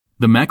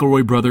The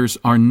McElroy brothers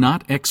are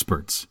not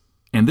experts,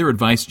 and their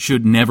advice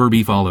should never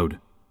be followed.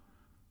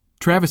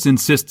 Travis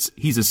insists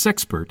he's a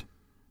sexpert,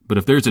 but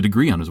if there's a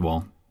degree on his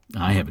wall,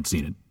 I haven't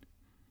seen it.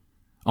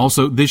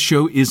 Also, this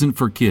show isn't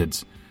for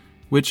kids,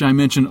 which I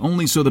mention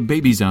only so the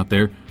babies out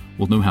there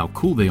will know how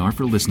cool they are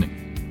for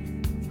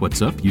listening.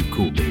 What's up, you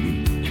cool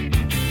baby?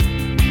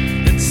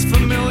 It's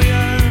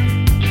familiar,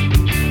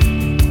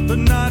 but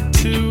not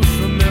too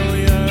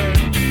familiar,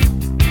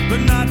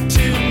 but not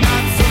too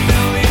not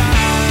familiar.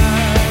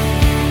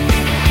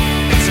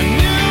 It's a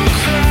new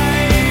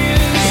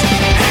craze.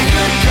 Hey,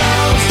 good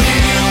girls, do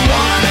you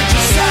wanna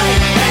just say,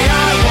 hey, I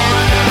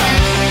wanna?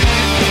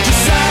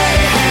 Just say,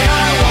 hey,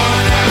 I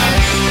wanna.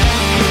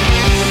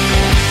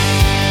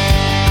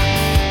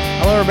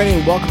 Hello, everybody,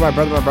 and welcome to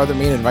My Brother,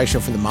 Me, and Advice Show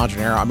from the Modern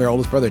Era. I'm your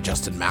oldest brother,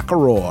 Justin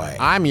McElroy.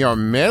 I'm your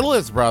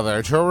middlest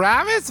brother,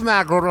 Travis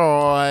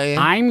McElroy.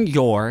 I'm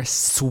your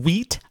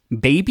sweet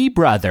baby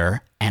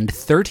brother and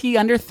 30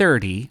 under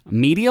 30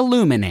 media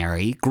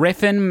luminary,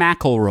 Griffin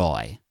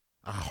McElroy.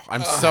 Oh,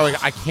 I'm so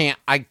I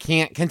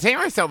can't contain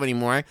myself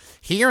anymore.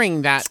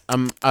 Hearing that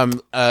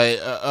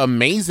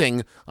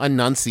amazing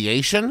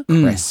enunciation,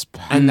 Crisp.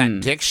 and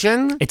that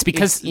diction. It's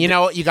because you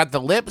know you got the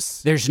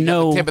lips. There's you got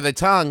no the tip of the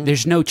tongue.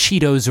 There's no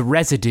Cheetos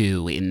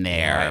residue in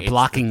there, Yeah, it's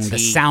blocking the the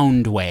teeth.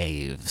 sound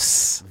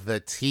waves. The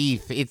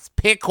teeth. It's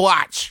Pick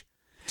Watch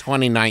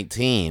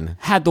 2019.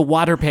 Had the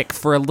Waterpik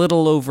for a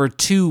little over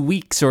 2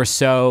 weeks or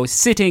so,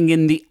 sitting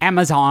in the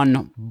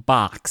Amazon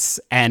box,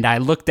 and I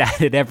looked at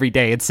it every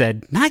day and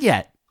said, not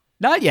yet,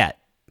 not yet,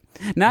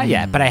 not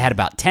yet. But I had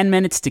about 10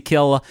 minutes to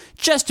kill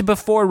just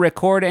before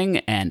recording,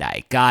 and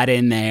I got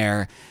in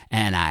there,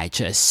 and I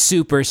just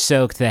super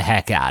soaked the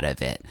heck out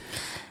of it.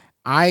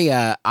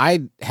 I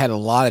had a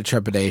lot of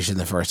trepidation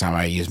the first time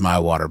I used my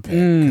Waterpik,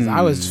 because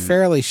I was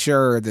fairly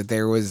sure that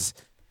there's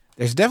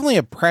definitely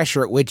a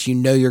pressure at which you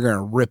know you're going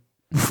to rip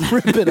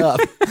it up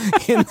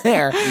in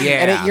there.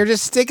 Yeah. And you're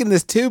just sticking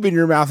this tube in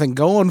your mouth and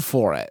going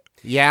for it.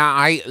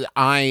 Yeah,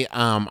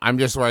 I'm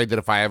just worried that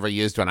if I ever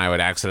used one, I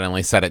would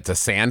accidentally set it to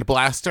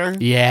Sandblaster.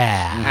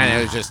 Yeah. And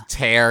it would just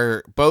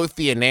tear both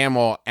the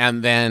enamel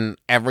and then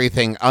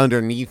everything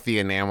underneath the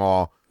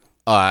enamel,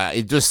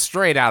 it just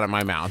straight out of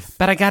my mouth.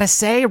 But I gotta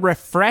say,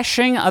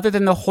 refreshing, other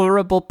than the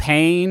horrible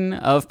pain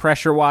of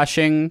pressure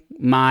washing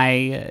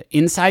my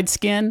inside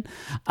skin.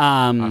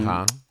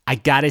 I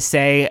gotta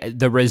say,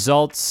 the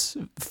results,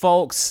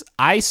 folks,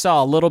 I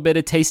saw a little bit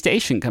of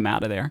tastation come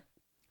out of there.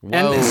 Whoa.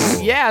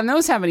 And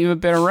those haven't even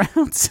been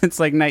around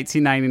since like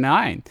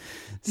 1999.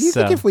 Do you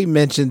think if we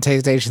mention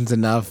taste stations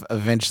enough,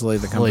 eventually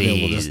the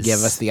company will just Please.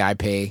 give us the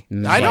IP?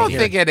 I don't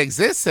think it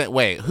exists.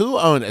 Wait, who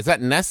owned it? Is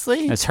that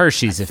Nestle? It's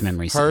Hershey's, if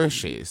memory serves.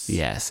 Hershey's.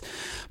 Yes.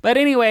 But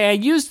anyway, I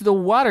used the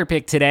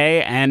Waterpik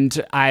today,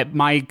 and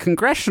my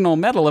Congressional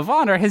Medal of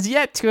Honor has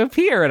yet to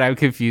appear, and I'm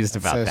confused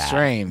about so that.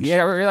 strange.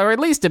 Yeah, or at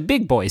least a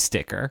big boy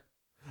sticker.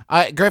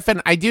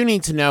 Griffin, I do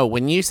need to know,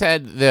 when you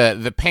said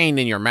the pain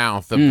in your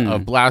mouth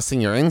of blasting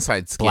your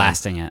inside skin.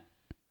 Blasting it.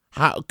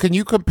 How can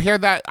you compare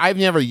that? I've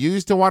never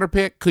used a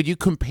Waterpik. Could you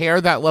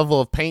compare that level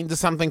of pain to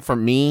something for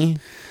me?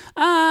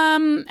 Have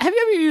you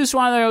ever used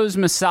one of those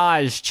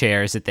massage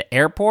chairs at the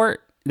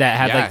airport that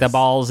have like the Yes.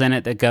 balls in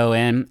it that go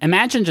in?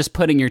 Imagine just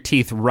putting your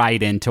teeth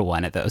right into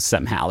one of those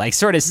somehow, like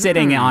sort of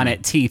sitting on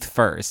it teeth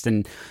first,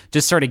 and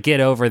just sort of get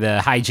over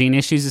the hygiene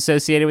issues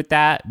associated with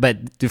that. But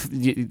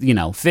you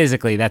know,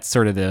 physically, that's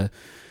sort of the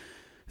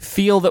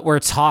feel that we're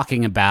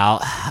talking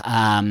about.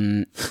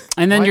 And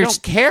then I you're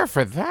don't care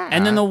for that.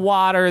 And then the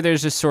water,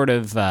 there's a sort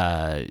of,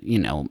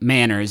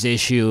 manners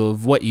issue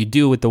of what you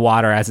do with the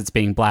water as it's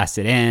being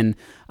blasted in.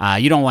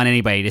 You don't want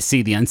anybody to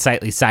see the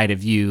unsightly side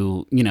of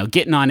you,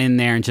 getting on in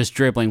there and just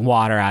dribbling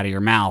water out of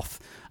your mouth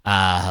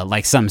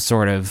like some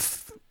sort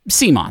of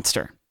sea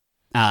monster.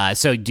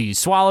 So do you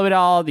swallow it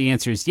all? The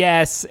answer is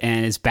yes,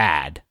 and it's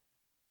bad.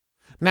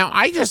 Now,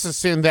 I just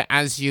assumed that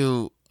as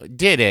you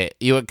did it,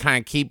 you would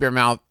kind of keep your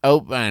mouth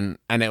open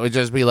and it would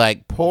just be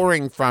like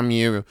pouring from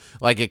you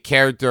like a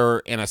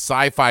character in a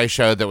sci-fi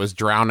show that was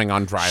drowning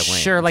on dry land.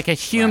 Sure, like a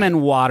human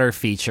water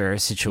feature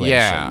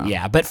situation.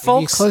 Yeah. But If you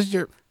folks, close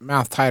your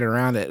mouth tight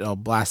around it, it'll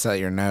blast out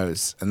your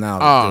nose, and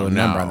that'll do a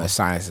number on the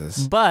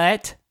sinuses.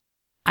 but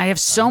I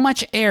have so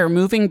much air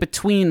moving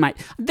between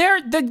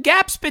the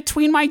gaps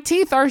between my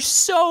teeth are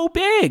so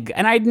big,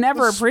 and I'd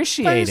never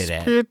appreciated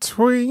it.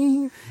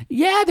 Between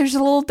Yeah, there's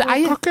a little.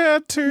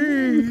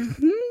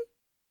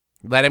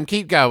 Let him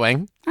keep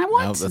going. I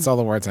want. Nope, that's all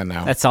the words I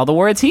know. That's all the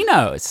words he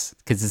knows,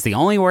 because it's the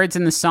only words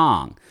in the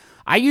song.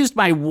 I used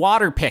my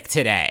Waterpik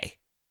today.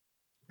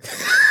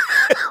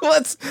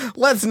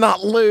 Let's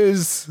not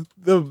lose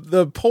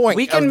the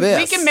point of this.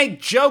 We can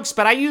make jokes,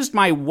 but I used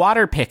my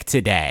Waterpik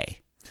today.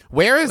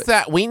 Where is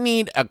that? We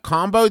need a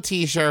combo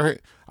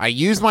t-shirt. I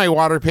used my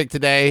Waterpik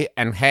today,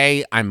 and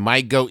hey, I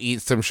might go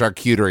eat some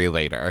charcuterie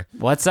later.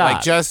 What's up?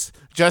 Like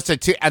just a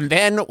two, and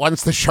then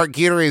once the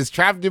charcuterie is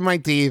trapped in my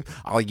teeth,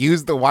 I'll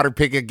use the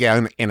Waterpik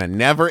again in a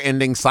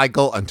never-ending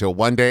cycle until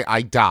one day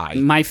I die.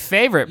 My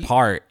favorite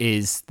part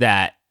is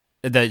that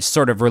the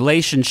sort of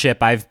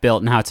relationship I've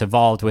built and how it's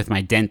evolved with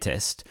my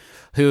dentist,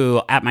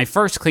 who at my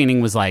first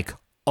cleaning was like,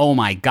 oh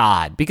my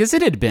God, because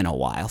it had been a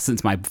while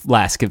since my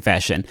last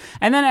confession.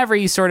 And then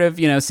every sort of,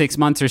 6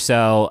 months or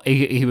so,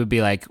 he would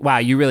be like, wow,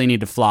 you really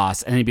need to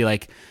floss. And he'd be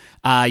like,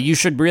 you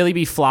should really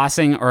be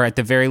flossing, or at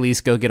the very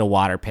least go get a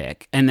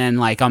Waterpik. And then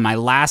like on my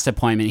last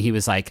appointment, he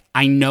was like,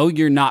 I know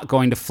you're not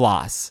going to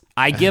floss.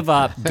 I give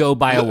up, go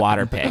buy a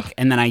Waterpik.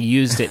 And then I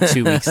used it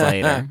 2 weeks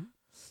later.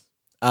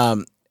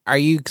 Are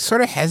you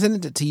sort of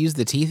hesitant to use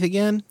the teeth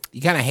again?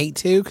 You kind of hate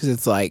to, because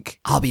it's like...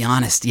 I'll be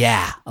honest,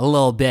 yeah, a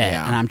little bit.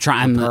 Yeah, and I'm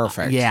trying...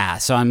 perfect. Yeah,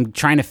 so I'm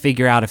trying to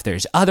figure out if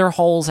there's other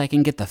holes I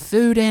can get the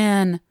food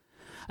in,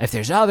 if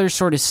there's other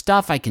sort of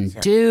stuff I can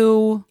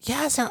do.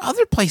 Yeah, is there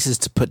other places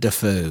to put the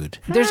food?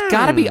 There's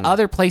got to be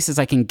other places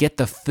I can get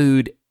the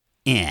food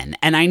in.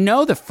 And I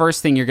know the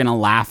first thing you're going to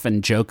laugh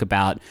and joke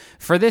about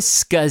for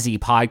this scuzzy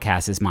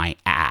podcast is my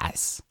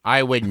ass.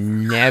 I would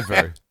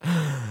never.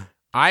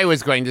 I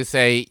was going to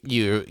say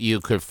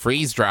you could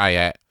freeze dry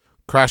it,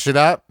 crush it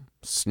up,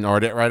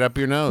 snort it right up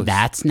your nose.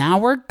 That's now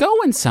we're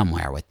going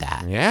somewhere with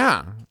that.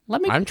 Yeah.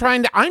 Let me. I'm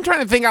trying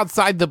to think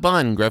outside the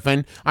bun,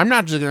 Griffin. I'm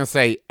not just gonna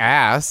say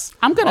ass.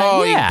 I'm gonna.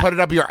 Oh, yeah. you put it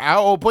up your.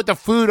 Oh, put the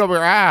food up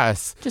your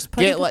ass. Just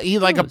put it eat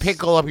like a nose.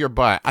 pickle up your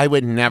butt. I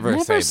would never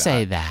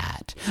say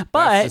that. That's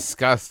But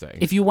disgusting.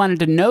 if you wanted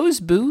to nose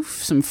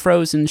boof some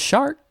frozen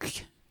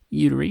shark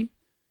utery,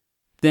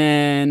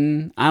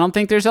 then I don't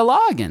think there's a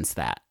law against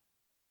that.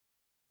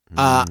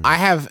 I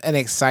have an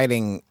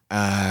exciting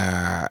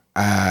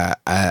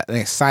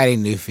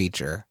new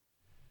feature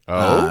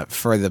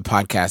for the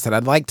podcast that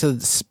I'd like to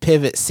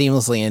pivot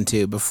seamlessly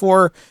into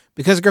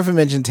because Griffin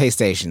mentioned taste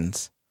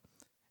stations,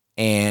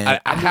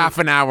 and half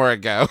an hour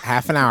ago,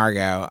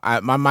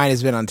 my mind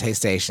has been on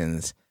taste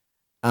stations,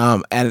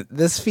 and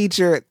this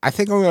feature, I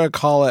think I'm going to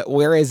call it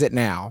 "Where Is It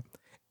Now?"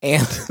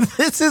 And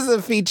this is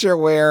a feature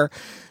where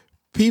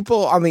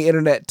people on the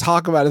internet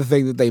talk about a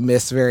thing that they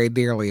miss very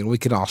dearly, and we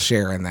can all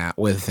share in that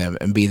with them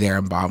and be there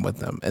and bond with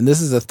them. And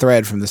this is a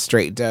thread from the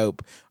Straight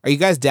Dope. Are you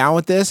guys down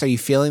with this? Are you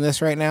feeling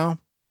this right now?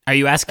 Are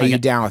you asking? Are you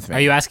down with me?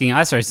 Are you asking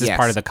us, or is this Yes,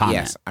 part of the comment?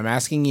 Yes, I'm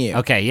asking you.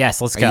 Okay. Yes.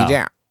 Let's Are go. you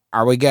down?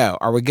 Are we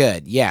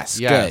good? Yes.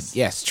 Yes. Good.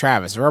 Yes.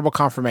 Travis, verbal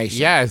confirmation.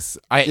 yes,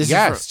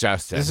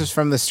 Justin. This is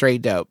from the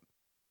Straight Dope.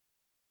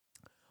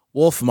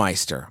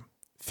 Wolfmeister,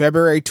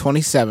 February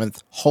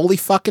 27th. Holy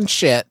fucking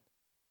shit.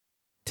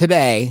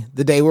 Today,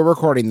 the day we're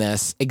recording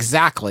this,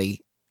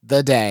 exactly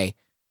the day,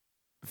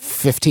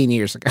 15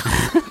 years ago.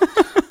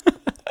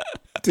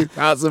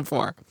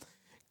 2004.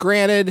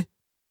 Granted,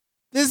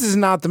 this is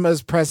not the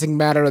most pressing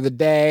matter of the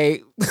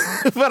day,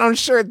 but I'm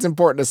sure it's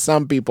important to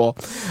some people.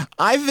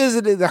 I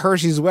visited the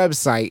Hershey's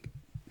website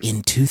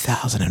in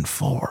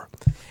 2004,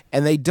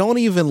 and they don't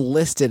even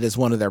list it as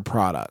one of their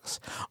products.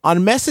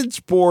 On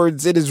message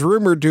boards, it is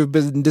rumored to have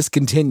been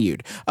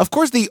discontinued. Of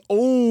course, the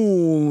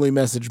only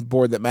message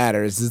board that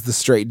matters is the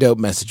Straight Dope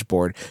message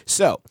board.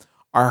 So,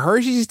 are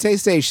Hershey's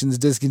taste stations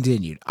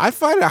discontinued? I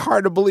find it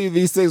hard to believe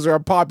these things are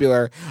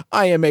unpopular.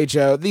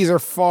 IMHO, these are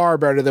far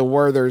better than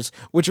Werther's,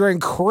 which are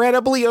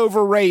incredibly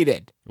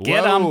overrated.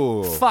 Get them.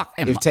 Whoa. Fuck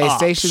 'em If taste up.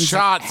 stations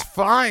Shots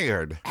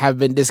fired. have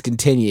been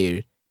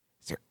discontinued,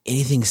 is there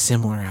anything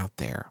similar out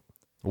there?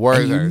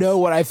 Werther's. And you know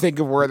what I think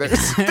of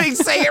Werther's. They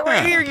say it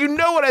right here. You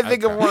know what I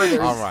think of Werther's.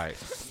 All right.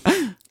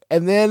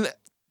 And then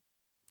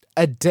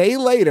a day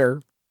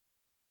later,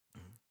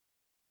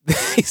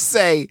 they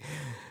say,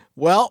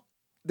 well,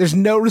 there's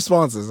no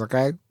responses,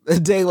 okay? A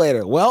day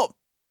later, well,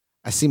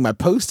 I see my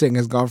posting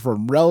has gone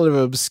from relative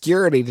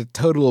obscurity to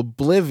total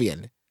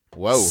oblivion.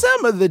 Whoa.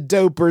 Some of the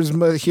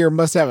dopers here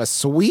must have a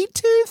sweet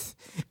tooth.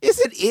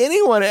 Isn't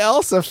anyone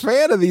else a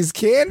fan of these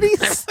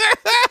candies?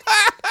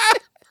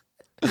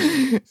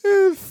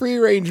 Free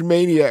Range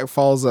Maniac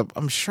follows up.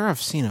 I'm sure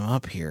I've seen him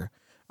up here.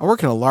 I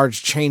work in a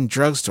large chain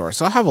drugstore,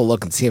 so I'll have a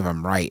look and see if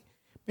I'm right.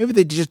 Maybe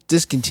they just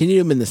discontinued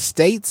them in the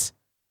States.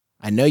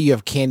 I know you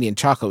have candy and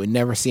chocolate we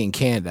never see in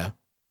Canada.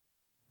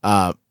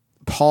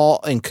 Paul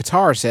in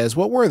Qatar says,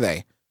 what were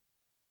they?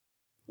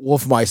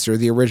 Wolfmeister,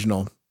 the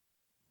original.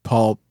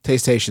 Paul,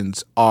 taste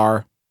stations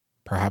are,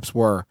 perhaps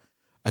were,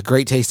 a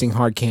great tasting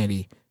hard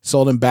candy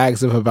sold in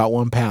bags of about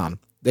 1 pound.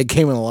 They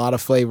came in a lot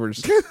of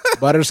flavors.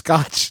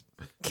 Butterscotch,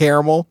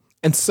 caramel,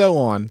 and so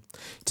on.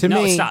 To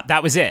No, me, stop.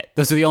 That was it.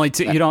 Those are the only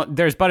two. You don't.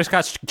 There's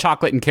butterscotch,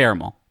 chocolate, and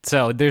caramel.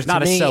 So there's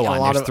not a me, so a on.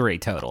 lot There's of- 3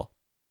 total.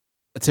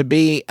 to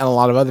me and a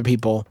lot of other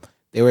people,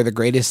 they were the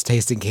greatest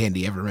tasting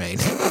candy ever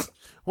made.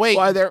 Wait,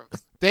 Why they're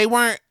they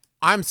weren't.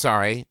 I'm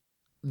sorry.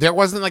 There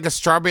wasn't like a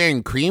strawberry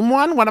and cream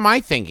one? What am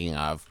I thinking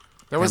of?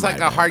 There was That like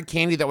might a have hard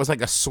candy that was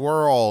like a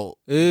swirl.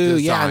 Ooh,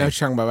 yeah, I know what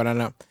you're talking about, but I don't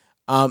know.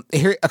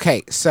 Here,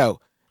 okay, so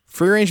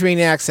Free Range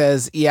Maniac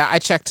says, yeah, I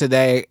checked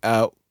today.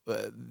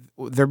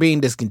 They're being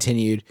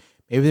discontinued.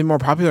 Maybe they're more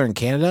popular in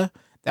Canada.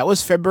 That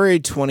was February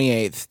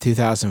 28th,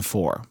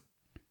 2004.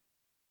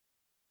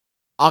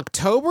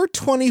 October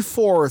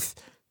 24th,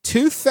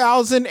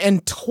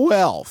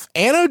 2012.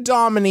 Anno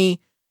Domini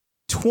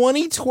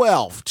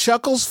 2012.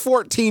 Chuckles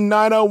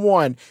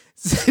 14901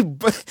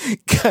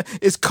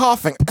 is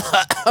coughing.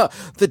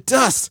 The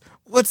dust.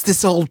 What's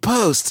this old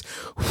post?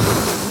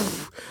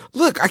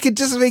 Look, I could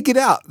just make it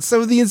out.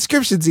 Some of the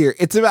inscriptions here.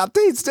 It's about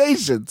taste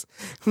stations.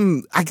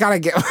 I gotta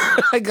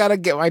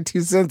get my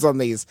 2 cents on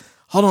these.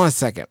 Hold on a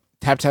second.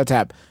 Tap, tap,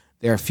 tap.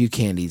 There are a few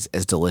candies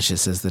as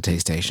delicious as the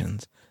taste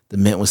stations. The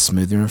mint was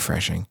smooth and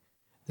refreshing.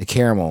 The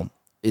caramel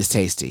is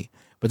tasty.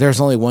 But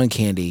there's only one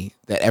candy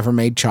that ever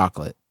made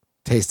chocolate.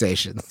 Taste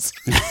stations.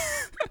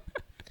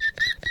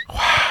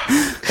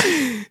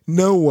 Wow.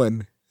 No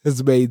one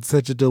has made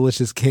such a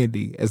delicious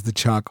candy as the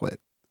chocolate,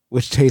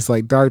 which tastes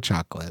like dark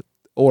chocolate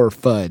or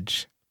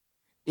fudge.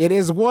 It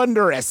is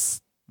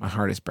wondrous. My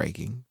heart is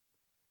breaking.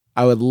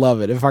 I would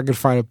love it if I could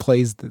find a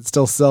place that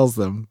still sells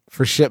them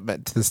for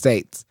shipment to the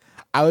States.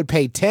 I would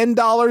pay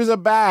 $10 a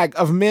bag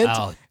of mint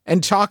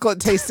and chocolate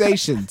taste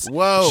stations.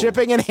 Whoa.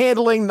 Shipping and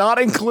handling not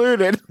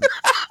included.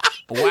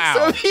 Wow.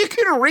 So if you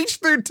can reach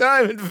through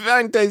time and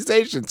find taste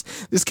stations,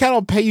 this cat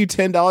will pay you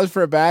 $10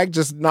 for a bag,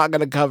 just not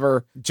going to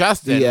cover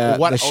Justin,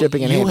 the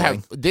shipping and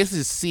handling. This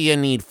is see a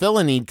need, fill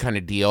a need kind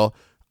of deal.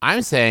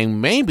 I'm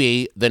saying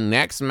maybe the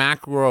next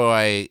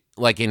McRoy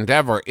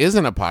endeavor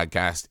isn't a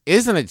podcast,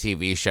 isn't a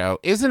TV show,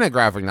 isn't a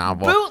graphic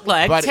novel.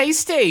 Bootleg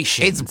taste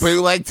stations. It's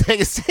bootleg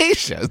taste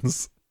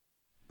stations.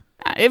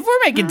 If we're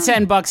making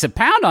 $10 a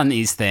pound on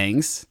these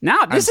things,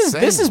 now this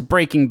is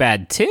Breaking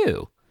Bad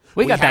too.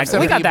 We got that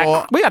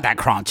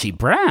crunchy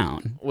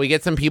brown. We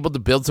get some people to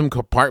build some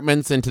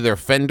compartments into their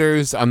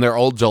fenders on their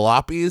old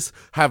jalopies,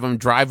 have them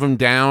drive them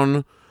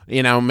down.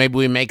 You know, maybe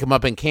we make them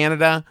up in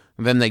Canada,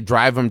 and then they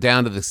drive them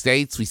down to the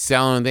States. We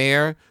sell them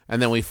there,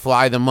 and then we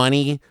fly the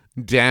money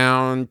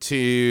down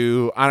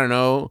to, I don't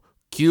know,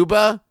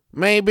 Cuba,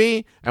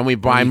 maybe, and we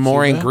buy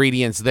more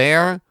ingredients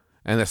there,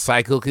 and the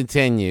cycle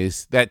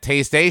continues. That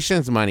taste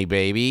stations money,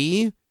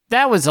 baby.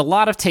 That was a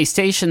lot of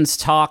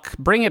Tastations talk.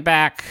 Bring it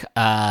back.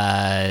 But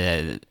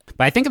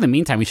I think in the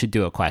meantime, we should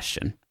do a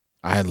question.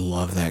 I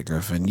love that,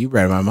 Griffin. You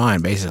read my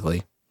mind,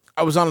 basically.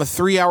 I was on a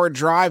 3-hour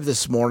drive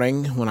this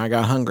morning when I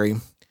got hungry.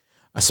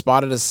 I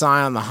spotted a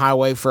sign on the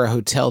highway for a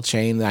hotel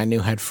chain that I knew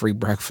had free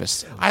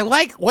breakfast. I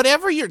like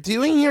whatever you're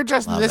doing here,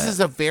 Justin. This is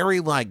a very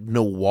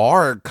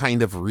noir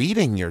kind of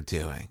reading you're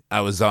doing.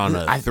 I was on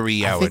a 3-hour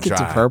drive. I think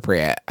it's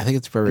appropriate.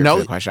 For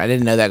the question. I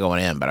didn't know that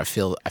going in, but I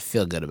feel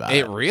good about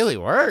it. It really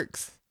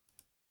works.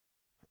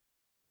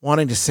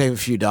 Wanting to save a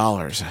few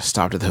dollars, I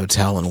stopped at the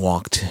hotel and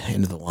walked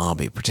into the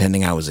lobby,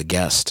 pretending I was a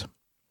guest.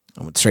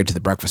 I went straight to the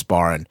breakfast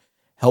bar and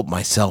helped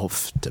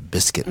myself to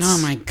biscuits. Oh,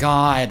 my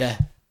God.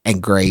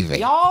 And gravy.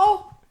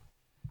 Y'all?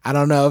 I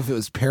don't know if it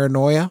was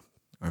paranoia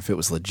or if it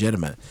was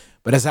legitimate,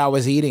 but as I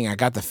was eating, I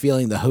got the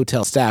feeling the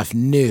hotel staff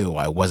knew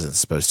I wasn't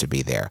supposed to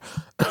be there.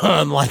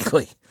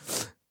 Unlikely.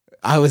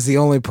 I was the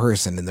only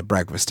person in the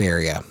breakfast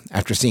area.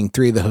 After seeing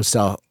 3 of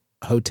the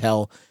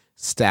hotel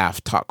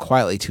staff talk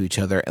quietly to each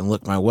other and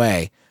look my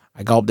way,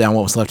 I gulped down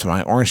what was left of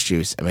my orange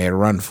juice and made a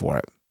run for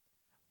it.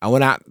 I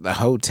went out the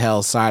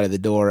hotel side of the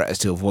door as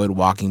to avoid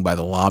walking by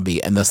the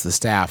lobby, and thus the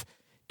staff.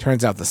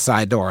 Turns out the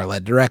side door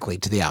led directly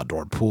to the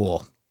outdoor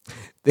pool.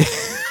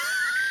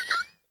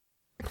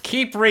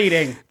 Keep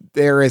reading.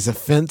 There is a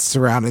fence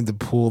surrounding the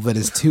pool that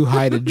is too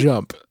high to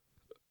jump.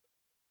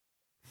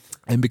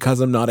 And because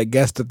I'm not a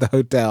guest at the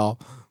hotel,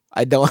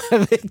 I don't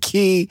have a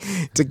key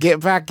to get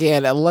back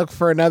in and look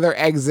for another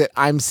exit.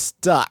 I'm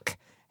stuck.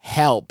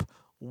 Help.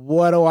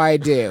 What do I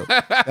do?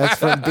 That's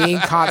from being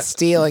caught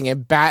stealing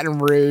in Baton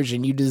Rouge,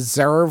 and you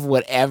deserve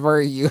whatever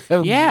you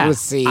have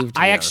received.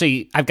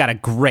 I've got a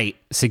great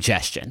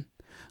suggestion.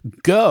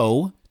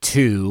 Go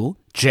to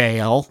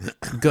jail.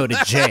 Go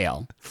to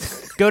jail.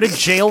 Go to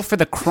jail for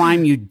the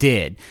crime you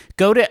did.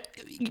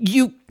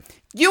 You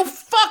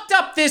fucked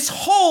up this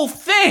whole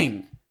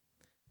thing.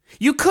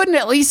 You couldn't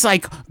at least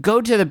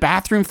go to the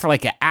bathroom for an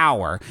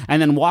hour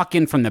and then walk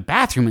in from the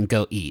bathroom and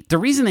go eat. The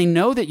reason they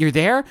know that you're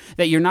there,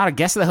 that you're not a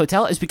guest of the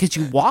hotel, is because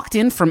you walked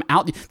in from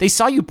out. They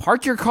saw you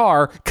park your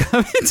car,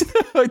 come into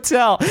the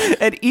hotel,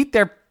 and eat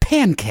their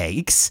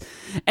pancakes,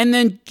 and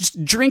then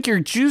just drink your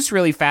juice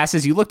really fast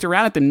as you looked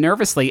around at them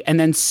nervously, and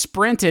then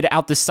sprinted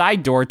out the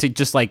side door to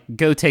just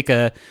go take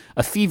a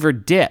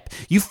fevered dip.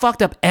 You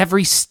fucked up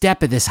every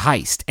step of this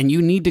heist, and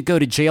you need to go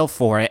to jail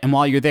for it. And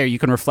while you're there, you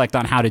can reflect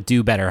on how to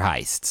do better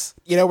heists.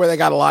 You know where they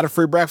got a lot of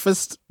free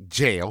breakfast?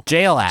 Jail.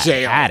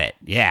 At it.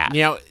 Yeah.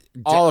 You know,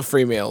 all the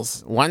free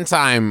meals. One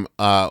time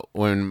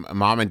when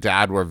Mom and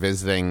Dad were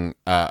visiting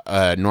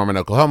Norman,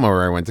 Oklahoma,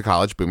 where I went to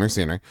college, Boomer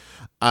Sooner,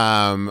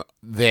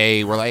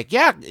 they were like,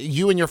 yeah,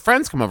 you and your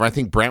friends come over. I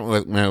think Brent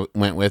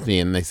went with me,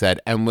 and they said,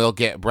 and we'll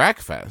get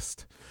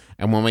breakfast.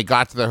 And when we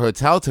got to the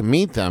hotel to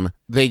meet them,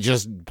 they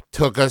just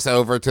took us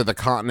over to the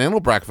continental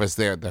breakfast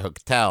there at the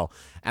hotel.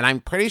 And I'm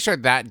pretty sure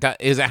that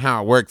isn't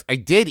how it works. I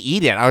did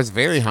eat it. I was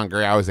very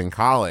hungry. I was in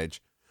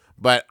college.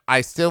 But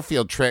I still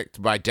feel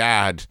tricked by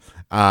Dad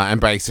and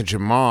by such a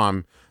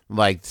mom,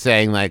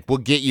 saying, we'll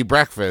get you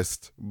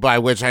breakfast, by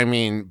which I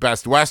mean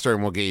Best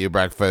Western will get you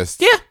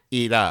breakfast. Yeah.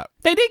 Eat up.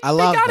 They did. I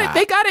love that.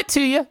 They got it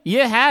to you.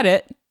 You had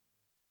it.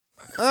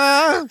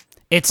 But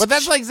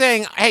that's like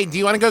saying, hey, do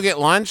you want to go get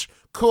lunch?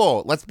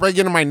 cool, let's break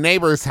into my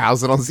neighbor's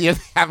house and I'll see if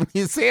they have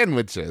any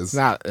sandwiches.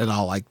 Not at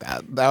all like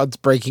that. That's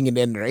breaking and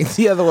entering.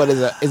 The other one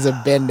is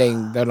a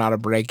bending, though not a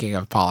breaking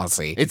of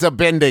policy. It's a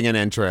bending and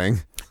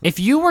entering. If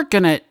you were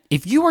gonna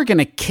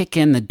kick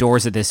in the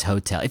doors of this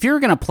hotel, if you were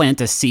gonna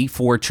plant a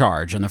C4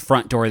 charge on the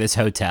front door of this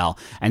hotel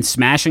and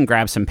smash and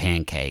grab some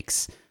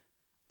pancakes,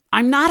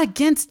 I'm not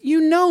against.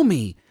 You know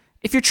me.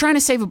 If you're trying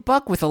to save a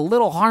buck with a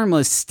little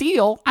harmless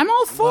steal, I'm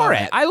all for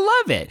it. I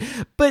love it.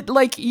 But,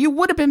 like, you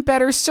would have been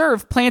better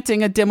served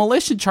planting a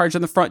demolition charge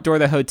on the front door of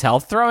the hotel,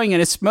 throwing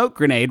in a smoke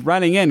grenade,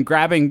 running in,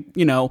 grabbing,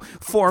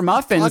 4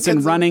 muffins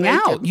and running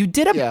out. You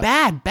did a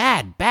bad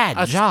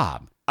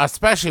job.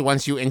 Especially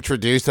once you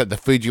introduced that the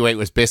food you ate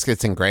was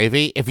biscuits and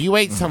gravy. If you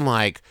ate some,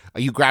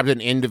 you grabbed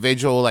an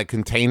individual,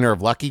 container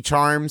of Lucky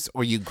Charms,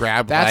 or you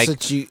grabbed,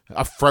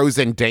 a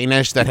frozen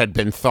Danish that had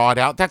been thawed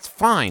out, that's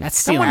fine. That's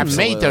Someone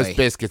made those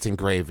biscuits and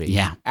gravy.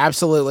 Yeah.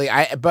 Absolutely.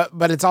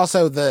 But it's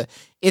also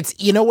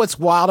what's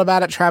wild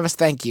about it, Travis?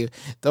 Thank you.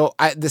 Though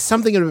there's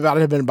something about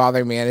it had been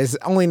bothering me, and it's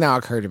only now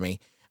occurred to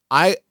me.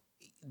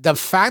 The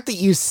fact that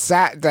you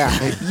sat down,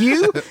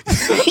 you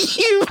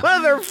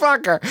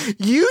motherfucker,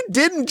 you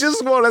didn't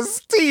just want to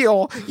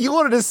steal, you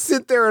wanted to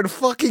sit there and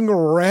fucking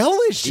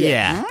relish it.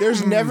 Yeah.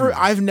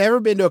 I've never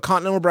been to a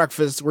continental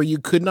breakfast where you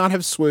could not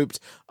have swooped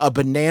a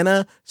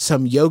banana,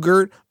 some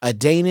yogurt, a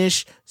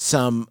Danish,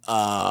 some,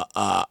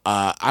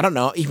 I don't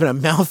know, even a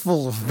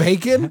mouthful of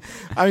bacon.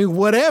 I mean,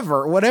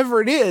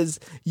 whatever it is,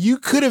 you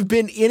could have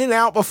been in and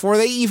out before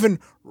they even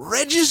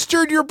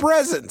registered your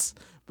presence.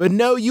 But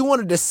no, you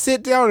wanted to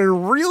sit down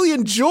and really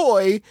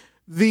enjoy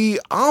the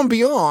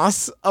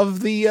ambiance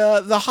of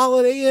the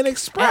Holiday Inn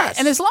Express.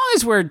 And as long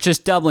as we're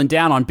just doubling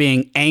down on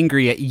being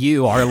angry at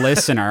you, our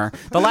listener,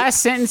 the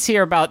last sentence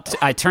here about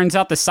turns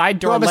out the side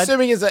door. I'm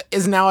assuming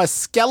is now a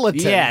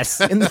skeleton. Yes.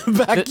 In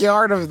the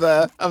backyard of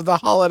the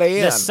Holiday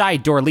Inn. The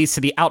side door leads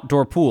to the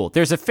outdoor pool.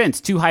 There's a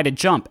fence too high to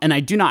jump, and I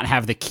do not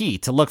have the key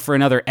to look for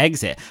another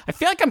exit. I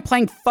feel like I'm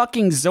playing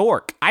fucking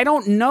Zork. I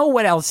don't know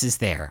what else is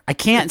there. I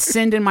can't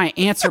send in my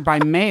answer by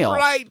mail.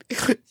 Right.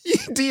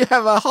 Do you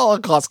have a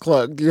Holocaust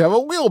cloak? Do you have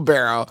a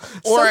wheelbarrow?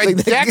 Or a Something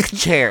deck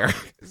chair?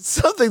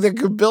 Something that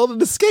could build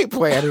an escape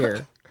plan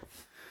here.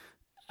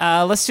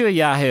 Let's do a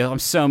Yahoo. I'm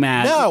so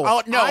mad. No.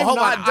 Oh, no, I'm hold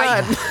not on.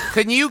 done.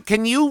 Can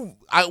you,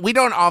 we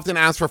don't often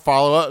ask for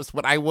follow-ups,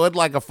 but I would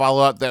like a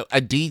follow-up,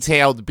 a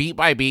detailed beat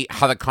by beat,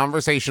 how the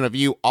conversation of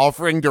you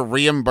offering to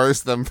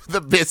reimburse them for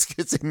the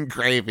biscuits and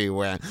gravy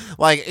went.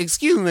 Like,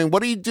 excuse me,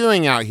 what are you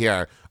doing out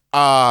here?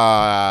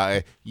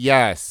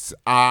 Yes,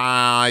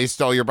 I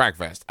stole your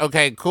breakfast.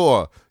 Okay,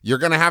 cool. You're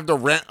going to have to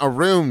rent a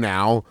room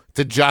now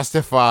to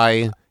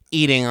justify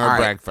eating our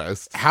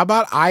breakfast. How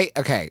about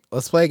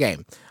let's play a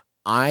game.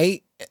 Let's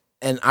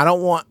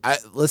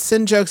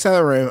send jokes out of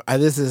the room.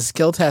 This is a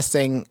skill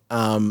testing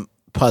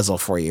puzzle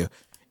for you.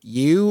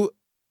 You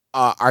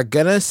are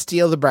going to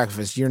steal the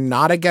breakfast. You're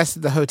not a guest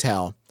at the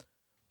hotel,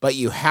 but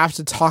you have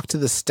to talk to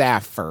the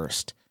staff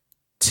first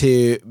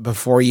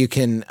before you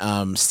can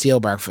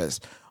steal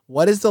breakfast.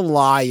 What is the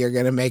lie you're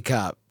going to make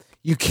up?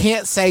 You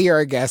can't say you're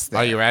a guest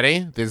there. Are you ready?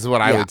 This is what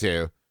I would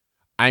do.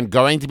 I'm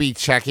going to be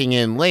checking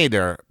in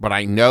later, but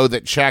I know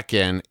that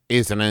check-in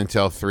isn't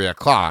until 3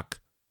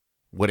 o'clock.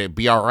 Would it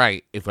be all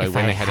right if I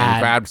went ahead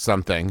and grabbed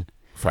something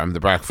from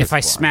the breakfast If I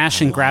bar?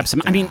 smash and grab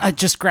some... I mean,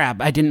 just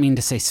grab. I didn't mean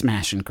to say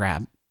smash and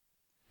grab.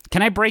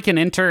 Can I break and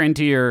enter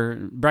into your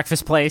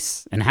breakfast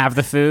place and have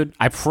the food?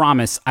 I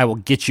promise I will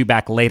get you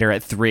back later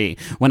at 3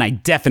 when I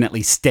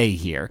definitely stay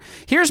here.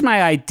 Here's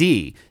my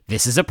ID.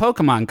 This is a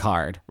Pokemon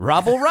card.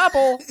 Rubble,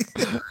 rubble.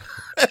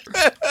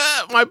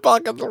 My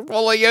pockets are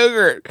full of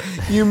yogurt.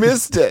 You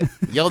missed it.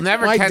 You'll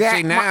never catch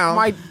me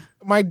now.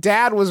 My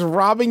dad was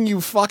robbing you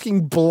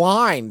fucking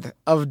blind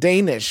of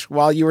Danish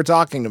while you were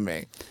talking to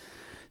me.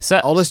 So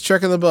Oldest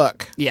trick in the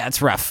book. yeah,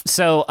 it's rough.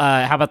 So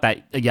how about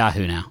that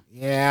Yahoo now?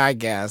 Yeah, I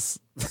guess.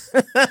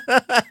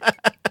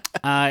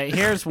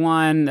 Here's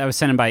one that was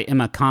sent in by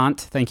Emma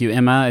Kant. Thank you,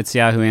 Emma. It's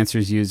Yahoo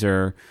Answers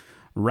user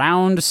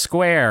Round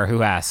Square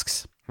who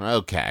asks,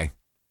 Okay.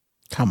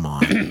 Come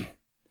on.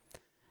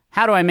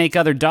 how do I make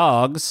other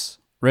dogs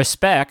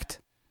respect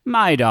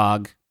my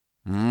dog?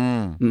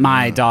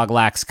 My dog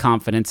lacks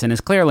confidence and is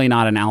clearly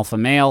not an alpha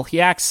male.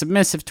 He acts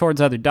submissive towards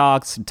other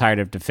dogs. I'm tired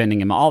of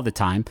defending him all the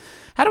time.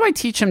 How do I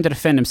teach him to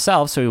defend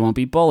himself so he won't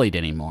be bullied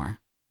anymore?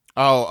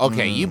 Oh,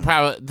 okay.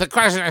 The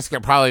question asker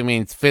probably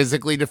means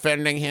physically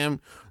defending him,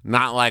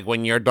 not like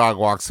when your dog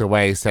walks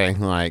away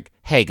saying like,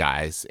 hey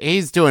guys,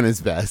 he's doing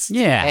his best.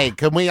 Yeah. Hey,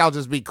 can we all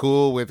just be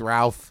cool with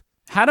Ralph?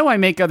 How do I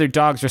make other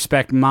dogs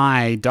respect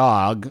my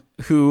dog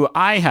who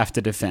I have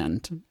to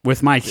defend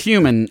with my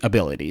human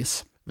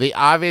abilities? The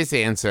obvious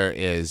answer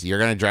is you're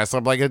going to dress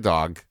up like a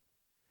dog.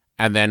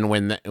 And then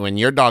when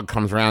your dog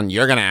comes around,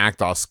 you're going to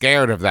act all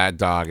scared of that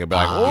dog and be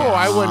like,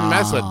 I wouldn't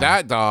mess with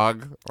that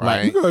dog.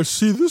 Right? You guys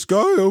see this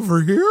guy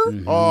over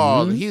here?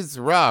 Oh, he's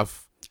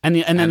rough. And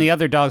then the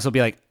other dogs will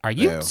be like, are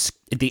you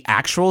the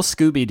actual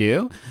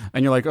Scooby-Doo?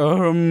 And you're like,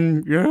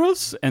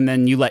 yes. And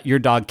then you let your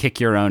dog kick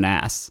your own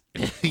ass.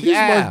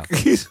 Yeah.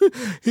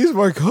 He's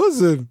my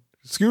cousin.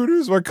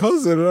 Scooter's my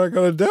cousin, and I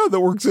got a dad that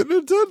works at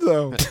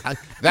Nintendo.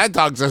 That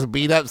dog just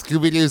beat up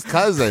Scooby-Doo's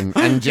cousin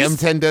and Jim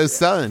Tendo's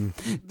son.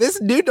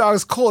 This new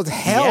dog's cool as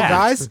hell, Yeah.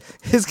 guys.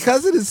 His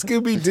cousin is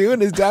Scooby-Doo,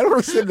 and his dad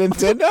works at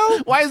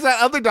Nintendo? Why is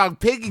that other dog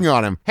picking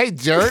on him? Hey,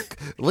 jerk.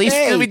 Leave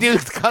Hey.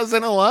 Scooby-Doo's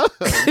cousin alone.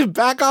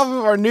 Back off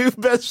of our new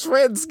best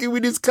friend,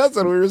 Scooby-Doo's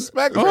cousin. We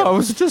respect him. Oh, I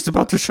was just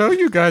about to show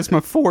you guys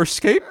my 4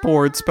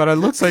 skateboards, but it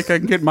looks like I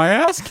can get my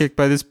ass kicked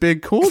by this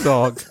big cool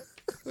dog.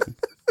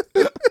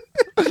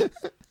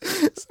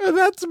 So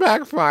that's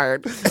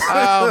backfired.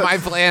 Oh, my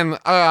plan.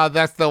 Oh,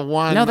 that's the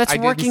one. No, that's I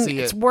working. Didn't see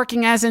It's it.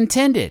 working as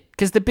intended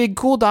because the big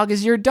cool dog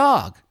is your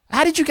dog.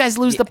 How did you guys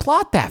lose the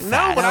plot that No,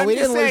 fast? but No, I'm we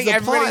just didn't lose saying the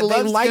everybody plot. They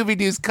loves like-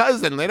 Scooby-Doo's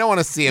cousin. They don't want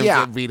to see him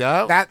Yeah, get beat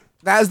up.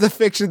 That is the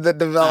fiction that I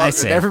developed.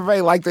 see. And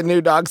everybody liked the new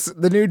dogs,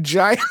 the new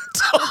giant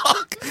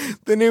dog,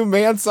 the new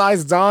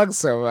man-sized dog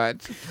so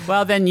much.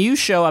 Well, then you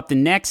show up the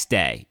next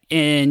day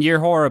and you're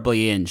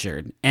horribly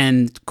injured.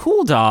 And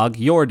Cool Dog,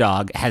 your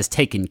dog, has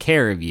taken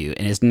care of you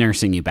and is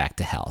nursing you back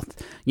to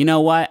health. You know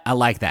what? I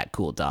like that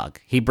Cool Dog.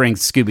 He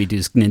brings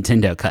Scooby-Doo's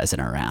Nintendo cousin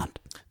around.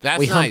 That's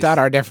We nice. humped out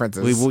our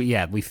differences.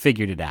 We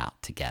figured it out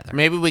together.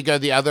 Maybe we go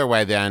the other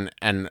way then,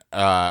 and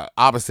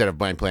opposite of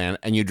my plan,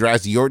 and you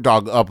dress your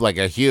dog up like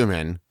a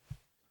human,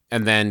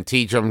 and then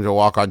teach him to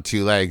walk on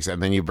 2 legs,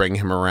 and then you bring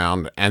him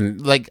around.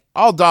 And like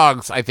all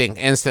dogs, I think,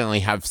 instantly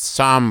have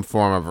some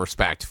form of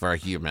respect for a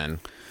human.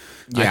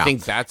 I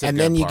think that's a and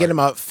good then you part. get him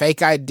a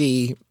fake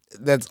ID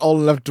that's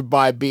old enough to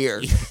buy beer.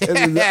 And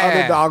then the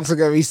other dogs are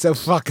going to be so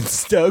fucking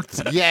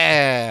stoked.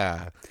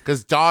 Yeah.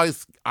 Because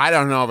dogs, I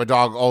don't know of a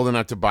dog old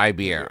enough to buy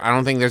beer. I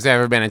don't think there's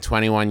ever been a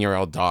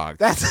 21-year-old dog.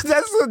 That's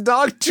the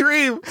dog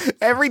dream.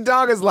 Every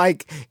dog is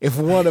like, if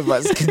one of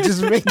us can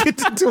just make it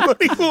to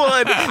 21,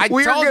 I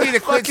we're told gonna you to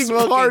quit fucking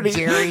smoking, party.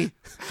 Jerry.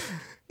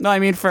 No, I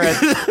mean for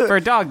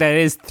a dog that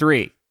is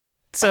 3.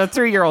 So a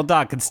 3-year-old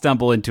dog could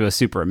stumble into a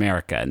Super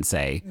America and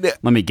say, Yeah.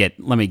 "Let me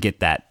get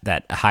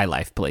that high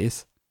life,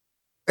 please."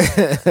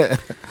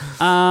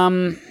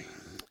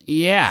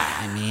 Yeah,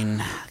 I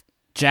mean,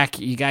 Jack,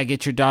 you gotta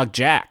get your dog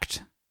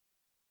jacked.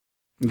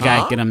 You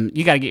gotta get him.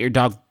 You gotta get your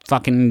dog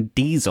fucking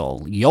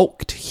diesel,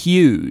 yoked,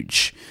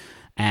 huge.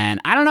 And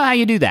I don't know how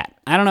you do that.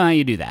 I don't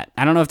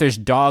know if there's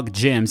dog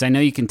gyms. I know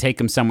you can take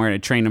them somewhere to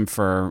train them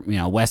for,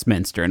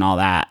 Westminster and all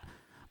that.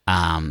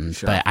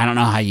 But I don't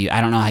know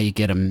how you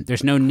get them.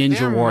 There's no Ninja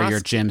There Warrior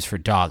must- gyms for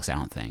dogs, I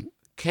don't think.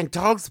 Can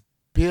dogs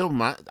build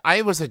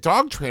I was a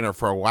dog trainer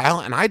for a while,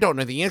 and I don't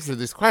know the answer to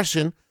this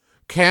question.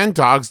 Can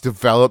dogs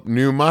develop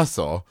new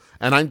muscle?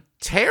 And I'm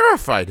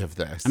terrified of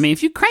this. I mean,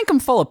 if you crank them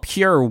full of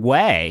pure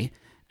whey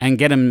and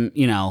get them,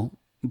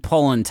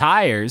 pulling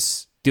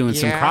tires, doing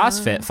some Yeah.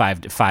 CrossFit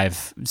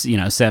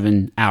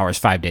 7 hours,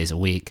 5 days a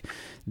week,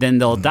 then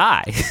they'll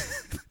die.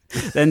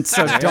 Then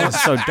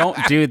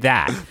don't do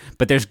that.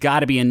 But there's got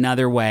to be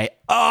another way.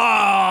 Oh,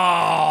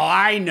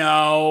 I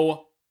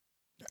know.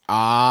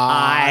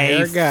 I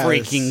here it goes.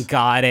 freaking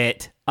got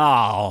it.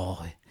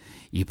 Oh,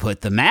 you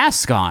put the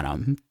mask on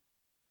them.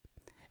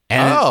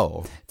 And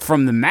oh,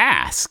 from the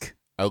mask,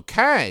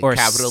 okay. Or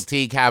Capital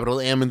T, capital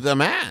M, and the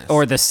mask.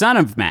 or the son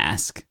of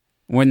mask,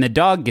 when the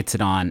dog gets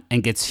it on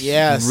and gets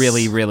Yes.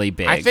 really, really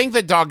big. I think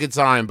the dog gets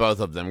on both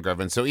of them,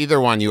 Griffin. So either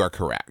one, you are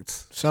correct.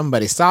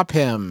 Somebody stop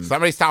him.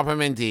 Somebody stop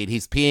him indeed.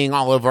 He's peeing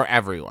all over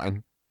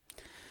everyone.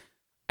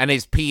 And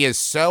his pee is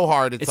so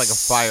hard, it's like a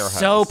fire hose.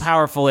 so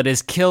powerful it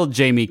has killed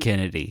Jamie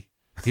Kennedy.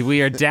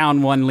 We are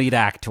down one lead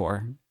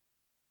actor.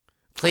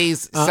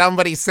 Please,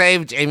 somebody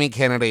save Jamie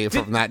Kennedy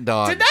from that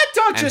dog. Did that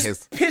dog and just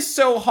his- piss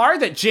so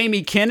hard that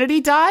Jamie Kennedy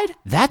died?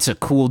 That's a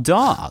cool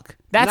dog.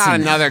 That's Not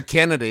another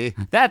Kennedy.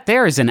 That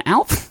there is an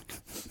outfit.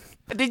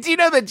 Did you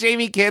know that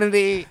Jamie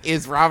Kennedy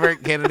is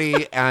Robert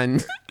Kennedy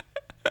and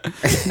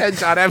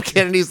John F.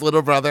 Kennedy's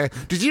little brother?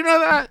 Did you know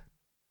that?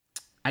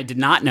 I did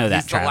not know that.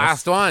 He's the Travis.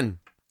 last one.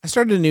 I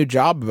started a new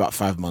job about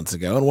 5 months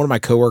ago, and one of my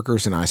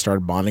coworkers and I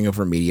started bonding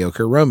over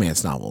mediocre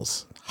romance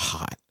novels.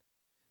 Hot.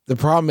 The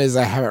problem is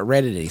I haven't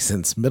read any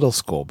since middle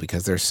school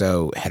because they're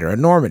so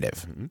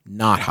heteronormative.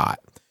 Not hot.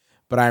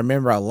 But I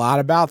remember a lot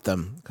about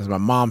them because my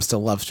mom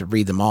still loves to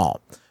read them all.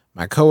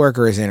 My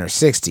coworker is in her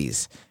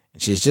 60s,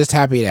 and she's just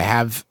happy to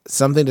have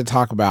something to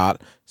talk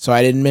about, so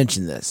I didn't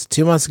mention this.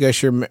 2 months ago,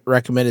 she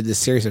recommended this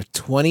series of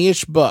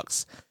 20-ish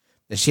books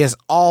that she has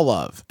all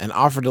of and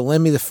offered to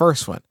lend me the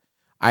first one.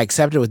 I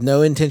accepted with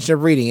no intention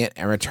of reading it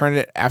and returned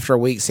it after a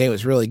week saying it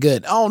was really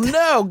good. Oh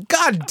no,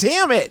 god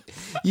damn it.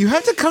 You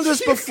have to come to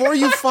us before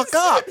you fuck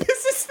up.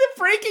 This is the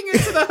breaking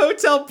into the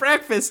hotel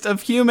breakfast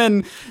of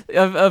human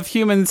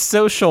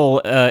social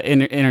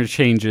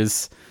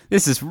interchanges.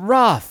 This is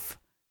rough.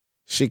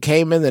 She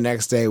came in the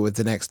next day with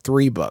the next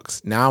 3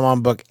 books. Now I'm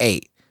on book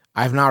 8.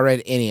 I've not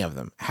read any of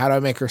them. How do I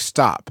make her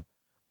stop?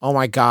 Oh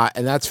my god.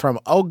 And that's from,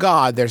 oh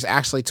god, there's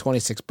actually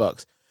 26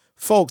 books.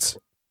 Folks,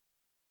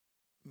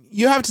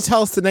 you have to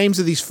tell us the names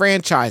of these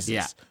franchises.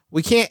 Yeah.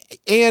 We can't,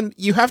 and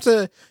you have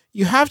to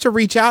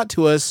reach out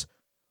to us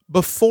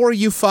before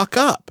you fuck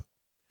up.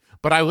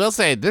 But I will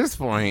say at this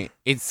point,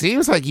 it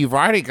seems like you've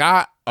already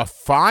got a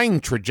fine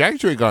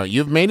trajectory going.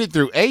 You've made it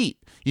through 8.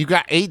 You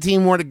got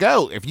 18 more to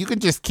go. If you could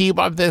just keep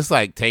up this,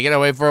 like, take it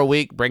away for a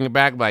week, bring it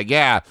back, like,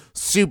 yeah,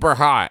 super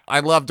hot.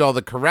 I loved all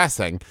the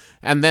caressing.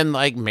 And then,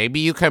 like, maybe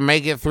you can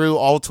make it through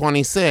all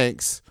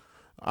 26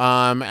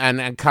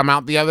 and come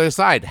out the other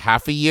side.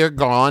 Half a year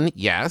gone,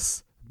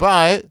 yes,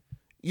 but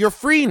you're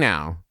free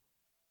now.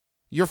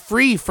 You're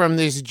free from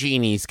this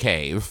genie's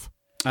cave.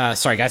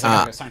 Sorry, guys, I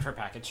gotta go sign for a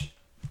package.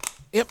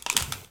 Yep.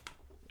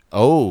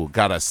 Oh,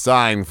 got a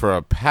sign for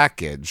a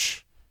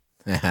package.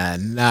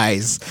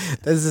 Nice.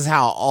 This is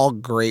how all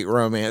great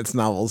romance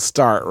novels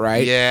start,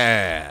 right?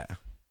 Yeah.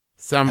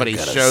 Somebody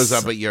shows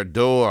up at your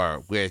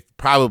door with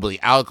probably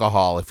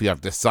alcohol if you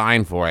have to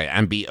sign for it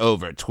and be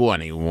over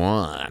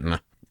 21.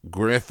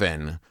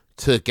 Griffin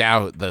took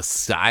out the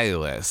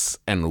stylus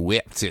and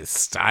whipped his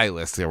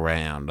stylus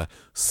around,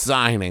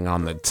 signing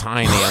on the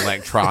tiny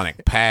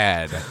electronic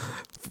pad.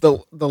 The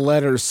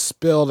letters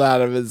spilled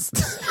out of his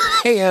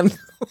hand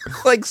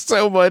like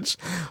so much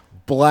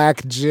black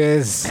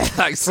jizz.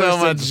 Like so First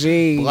a much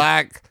G.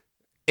 black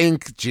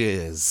ink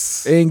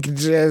jizz. Ink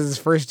jizz.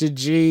 First a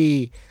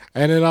G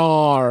and an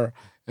R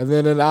and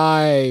then an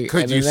I.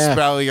 Could and you an F.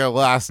 spell your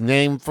last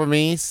name for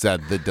me?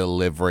 Said the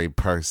delivery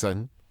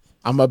person.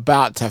 I'm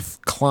about to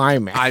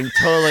climax. I'm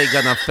totally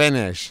gonna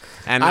finish,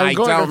 and I'm I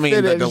going don't to mean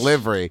the finish.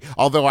 delivery.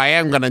 Although I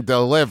am gonna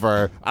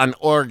deliver an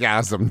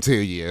orgasm to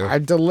you.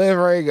 I'm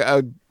delivering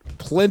a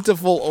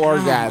plentiful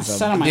orgasm.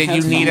 Son of my Did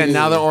you need headphones.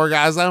 another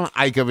orgasm?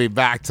 I could be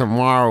back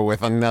tomorrow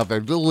with another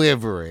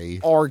delivery.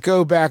 Or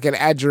go back and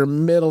add your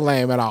middle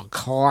name and I'll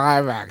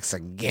climax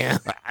again.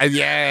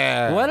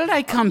 Yeah. What did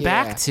I come Yeah.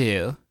 back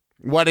to?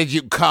 What did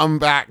you come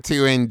back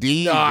to?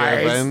 Indeed,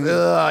 Griffin.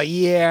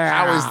 Yeah.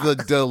 How was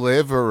the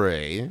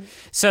delivery?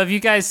 So, if you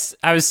guys,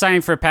 I was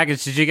signing for a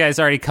package. Did you guys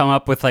already come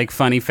up with like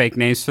funny fake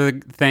names for the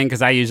thing?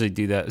 Because I usually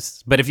do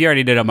those. But if you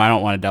already did them, I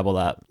don't want to double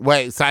up.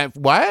 Wait, sign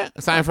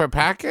for a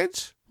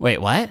package? Wait,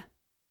 what?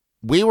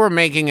 We were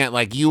making it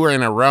like you were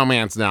in a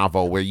romance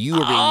novel where you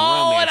were being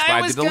romanced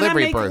by the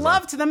delivery make person.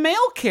 love to the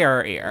mail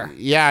carrier.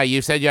 Yeah,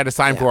 you said you had to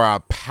sign for a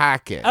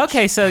package.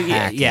 Okay, so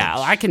yeah, Package.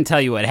 I can tell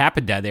you what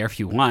happened down there if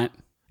you want.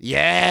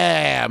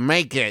 Yeah,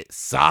 make it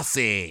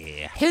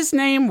saucy. His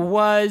name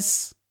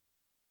was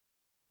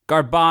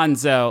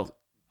Garbanzo.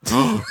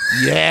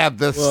 Yeah,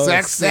 the Whoa,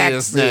 sexiest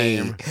sexy.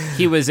 name.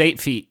 He was 8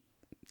 feet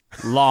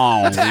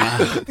long.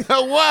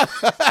 What?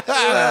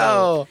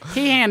 Oh.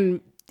 He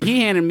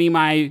handed me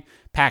my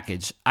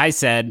package. I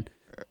said,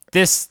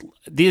 "This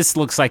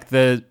looks like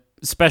the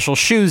special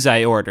shoes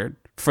I ordered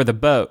for the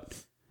boat."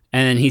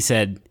 And then he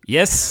said,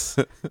 "Yes,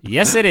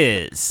 yes, it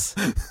is."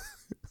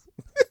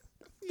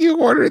 You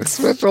ordered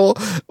special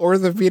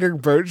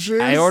orthopedic boat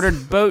shoes? I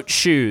ordered boat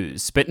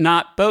shoes, but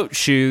not boat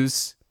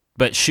shoes,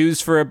 but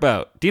shoes for a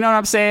boat. Do you know what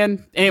I'm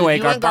saying? Anyway,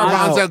 You want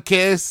Garbanzo. Garbanzo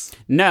kiss?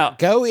 No,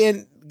 Go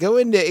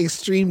into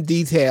extreme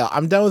detail.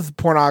 I'm done with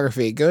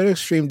pornography. Go into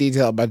extreme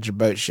detail about your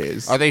boat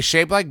shoes. Are they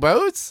shaped like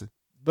boats?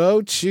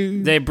 Boat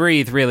shoes. they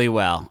breathe really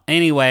well.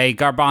 Anyway,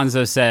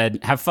 Garbanzo said,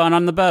 "Have fun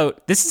on the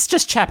boat." This is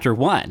just chapter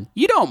 1.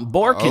 You don't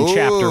bork in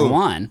chapter Oh.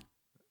 1.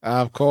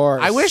 Of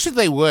course. I wish that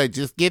they would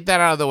just get that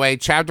out of the way.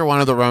 Chapter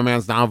 1 of the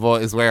romance novel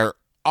is where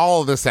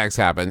all the sex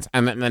happens,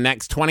 and then the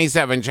next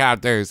 27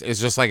 chapters is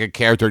just like a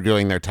character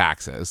doing their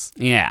taxes.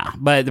 Yeah,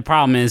 but the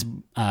problem is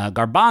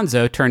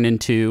Garbanzo turned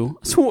into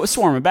a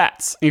swarm of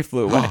bats. He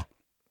flew away.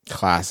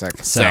 Classic.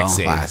 So,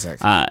 Sexy. Classic.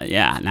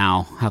 Yeah,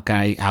 now how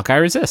can I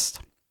resist?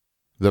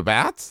 The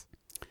bats?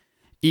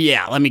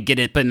 Yeah, let me get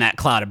it in that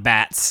cloud of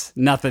bats.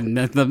 Nothing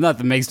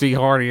makes me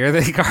hornier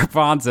than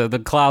Garbanzo, the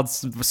cloud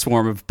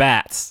swarm of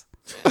bats.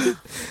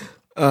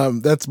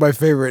 That's my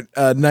favorite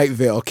Night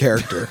Vale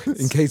character.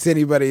 In case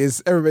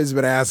everybody's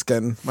been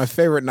asking, my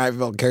favorite Night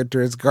Vale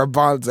character is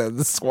Garbanzo,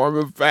 the swarm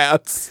of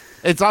bats.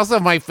 It's also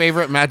my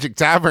favorite Magic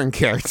Tavern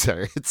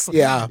character. It's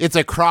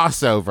a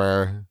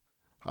crossover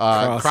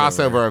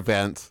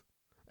event,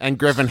 and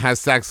Griffin has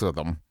sex with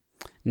him.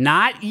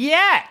 Not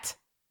yet.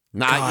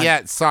 Not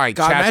yet. Sorry,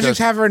 God, chapter Magic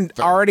Tavern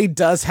already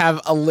does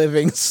have a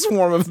living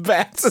swarm of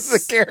bats as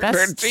a character.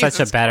 That's Jesus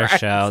such a better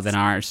Christ. show than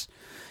ours.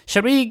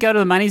 Should we go to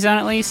the money zone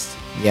at least?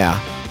 Yeah,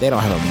 they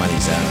don't have a money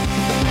zone.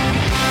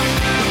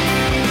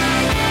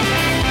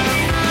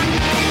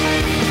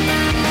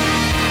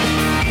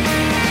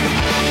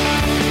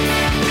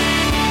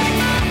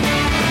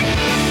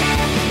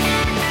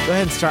 Go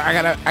ahead and start.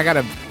 I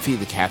gotta feed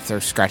the cats. They're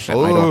scratching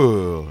at my door.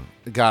 Ooh,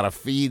 gotta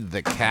feed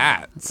the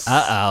cats.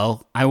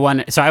 So I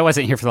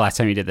wasn't here for the last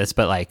time you did this,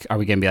 but like, are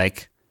we gonna be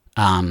like,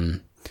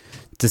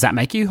 does that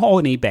make you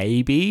horny,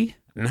 baby?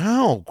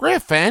 No,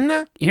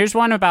 Griffin. Here's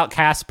one about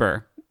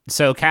Casper.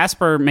 So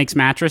Casper makes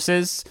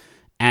mattresses,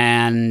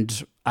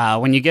 and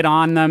when you get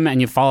on them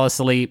and you fall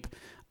asleep,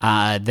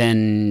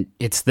 then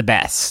it's the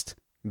best.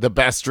 The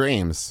best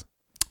dreams.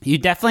 You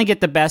definitely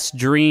get the best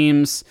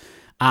dreams.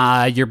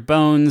 Your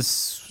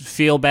bones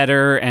feel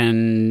better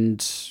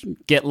and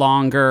get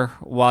longer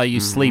while you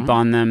sleep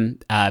on them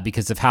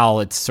because of how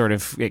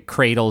it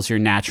cradles your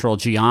natural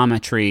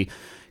geometry,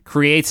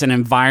 creates an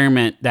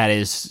environment that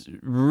is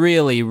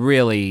really,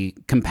 really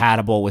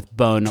compatible with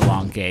bone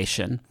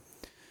elongation.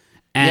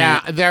 And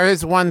Yeah, there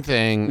is one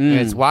thing.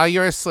 It's while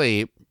you're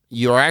asleep,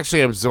 you're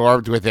actually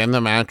absorbed within the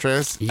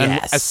mattress. Yes.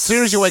 And as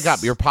soon as you wake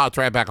up, you're popped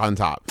right back on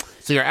top.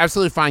 So you're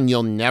absolutely fine.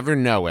 You'll never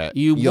know it.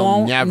 you You'll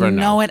won't never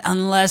know it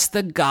unless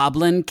the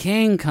Goblin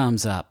King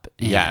comes up.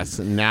 Yes.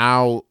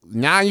 Now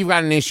you've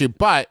got an issue,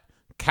 but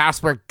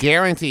Casper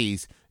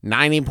guarantees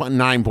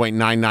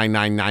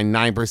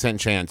 90.99999%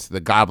 chance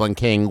the Goblin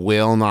King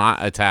will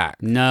not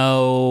attack.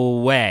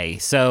 No way.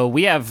 So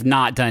we have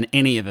not done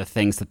any of the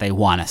things that they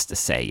want us to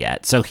say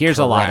yet. So here's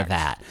a lot of Correct.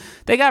 that.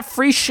 They got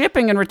free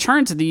shipping and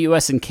return to the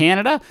U.S. and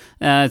Canada.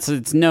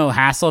 It's no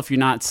hassle. If you're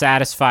not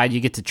satisfied, you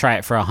get to try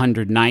it for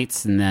 100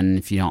 nights. And then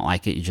if you don't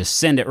like it, you just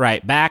send it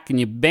right back and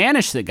you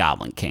banish the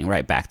Goblin King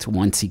right back to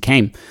whence he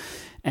came.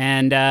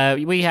 And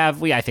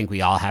I think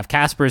we all have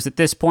Caspers at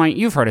this point.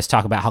 You've heard us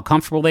talk about how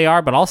comfortable they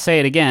are, but I'll say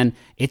it again.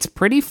 It's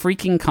pretty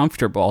freaking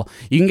comfortable.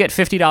 You can get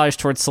 $50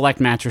 towards select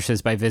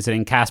mattresses by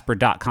visiting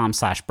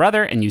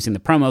casper.com/brother and using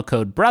the promo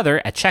code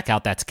brother at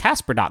checkout. That's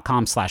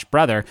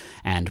casper.com/brother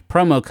and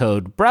promo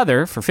code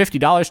brother for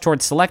 $50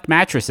 towards select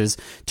mattresses.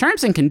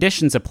 Terms and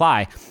conditions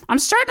apply. I'm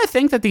starting to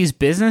think that these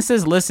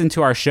businesses listen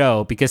to our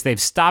show because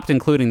they've stopped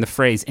including the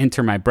phrase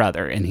 "enter my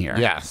brother" in here.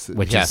 Yes.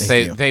 Which yes.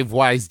 is They've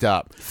wised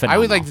up. I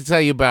would like to tell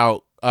you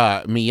about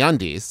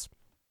MeUndies.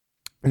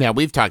 Now,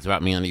 we've talked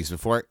about MeUndies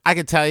before. I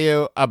could tell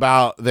you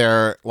about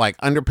their like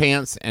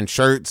underpants and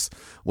shirts,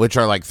 which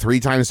are like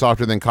 3 times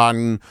softer than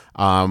cotton.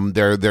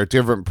 They're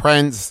different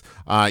prints.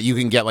 You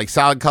can get like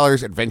solid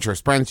colors,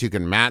 adventurous prints. You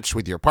can match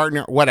with your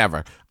partner,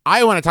 whatever.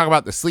 I want to talk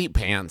about the sleep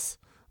pants,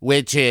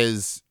 which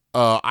is,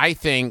 I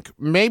think,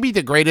 maybe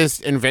the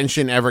greatest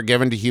invention ever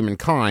given to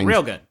humankind.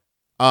 Real good.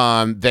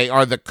 They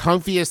are the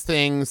comfiest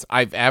things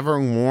I've ever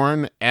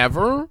worn,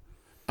 ever.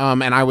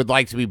 And I would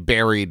like to be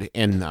buried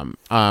in them.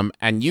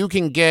 And you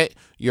can get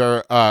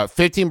your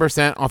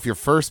 15% off your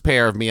first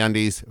pair of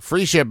MeUndies,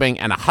 free shipping,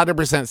 and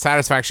 100%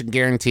 satisfaction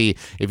guarantee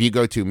if you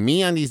go to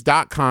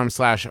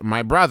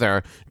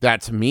MeUndies.com/mybrother.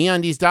 That's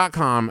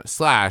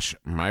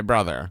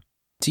MeUndies.com/mybrother.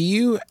 Do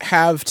you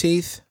have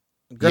teeth?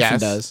 Griffin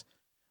Yes. does.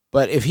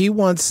 But if he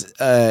wants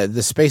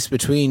the space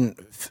between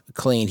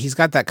clean, he's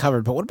got that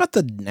covered. But what about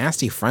the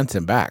nasty fronts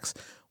and backs?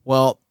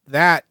 Well,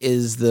 that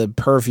is the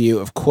purview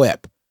of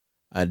Quip,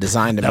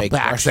 designed to The make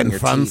backs brushing and your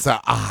fronts teeth.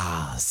 are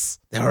ours.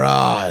 They're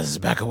ours.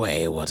 Back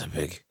away,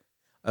 Waterpik.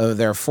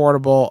 They're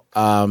affordable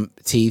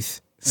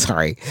teeth.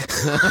 Sorry.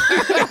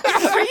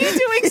 Are you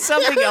doing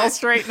something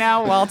else right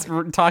now while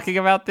talking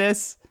about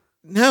this?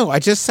 No, I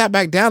just sat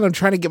back down. I'm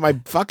trying to get my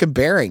fucking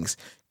bearings.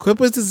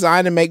 Quip was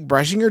designed to make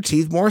brushing your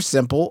teeth more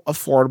simple,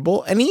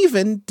 affordable, and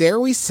even, dare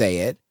we say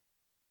it,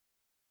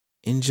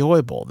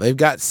 enjoyable. They've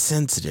got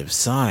sensitive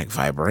sonic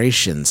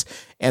vibrations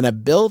and a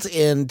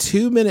built-in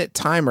 2-minute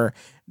timer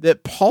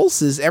that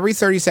pulses every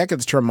 30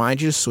 seconds to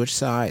remind you to switch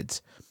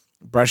sides.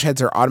 Brush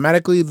heads are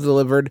automatically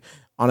delivered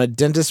on a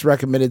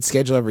dentist-recommended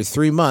schedule every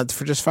 3 months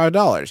for just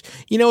 $5.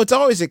 You know, it's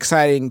always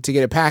exciting to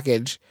get a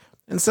package,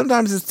 and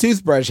sometimes it's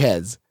toothbrush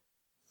heads.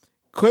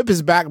 Quip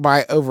is backed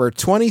by over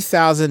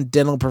 20,000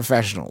 dental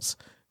professionals.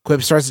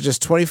 Quip starts at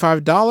just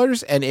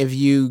 $25, and if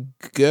you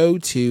go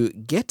to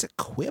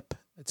getquip,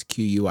 that's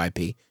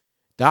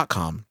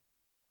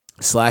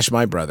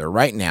QUIP.com/mybrother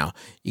right now,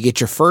 you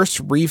get your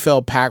first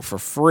refill pack for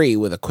free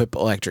with a Quip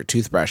electric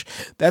toothbrush.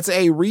 That's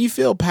a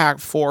refill pack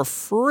for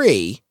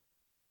free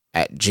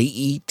at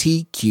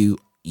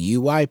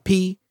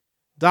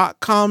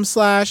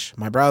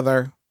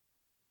getquip.com/mybrother.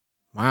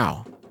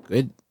 Wow,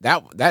 good.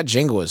 That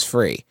jingle is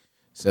free.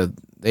 So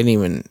they didn't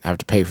even have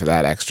to pay for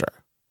that extra.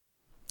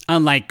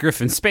 Unlike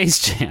Griffin Space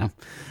Jam,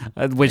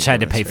 which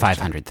had to pay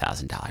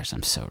 $500,000.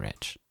 I'm so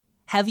rich.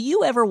 Have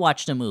you ever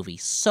watched a movie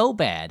so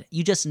bad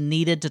you just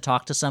needed to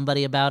talk to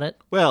somebody about it?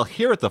 Well,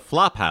 here at the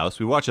Flophouse,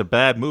 we watch a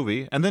bad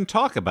movie and then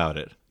talk about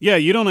it. Yeah,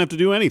 you don't have to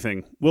do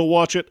anything. We'll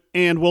watch it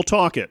and we'll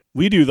talk it.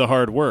 We do the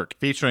hard work.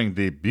 Featuring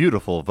the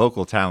beautiful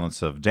vocal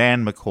talents of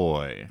Dan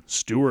McCoy,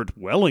 Stuart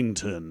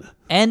Wellington.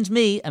 And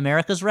me,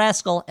 America's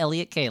Rascal,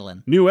 Elliot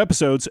Kalin. New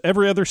episodes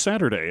every other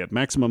Saturday at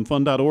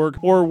MaximumFun.org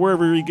or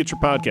wherever you get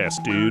your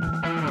podcast, dude.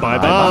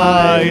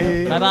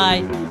 Bye-bye.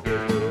 Bye-bye.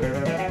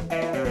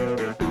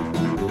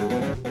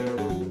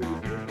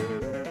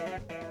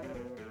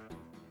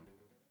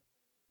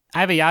 I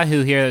have a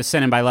Yahoo here that's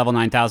sent in by level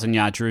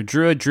 9000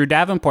 Drew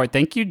Davenport.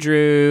 Thank you,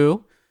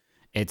 Drew.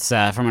 It's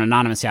from an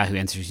anonymous Yahoo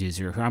Answers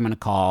user who I'm going to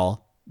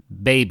call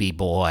Baby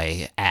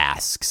Boy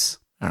Asks.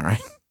 All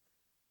right.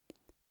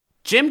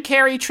 Jim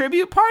Carrey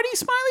tribute party,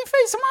 smiley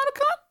face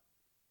emoticon?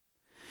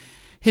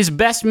 His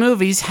best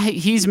movies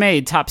he's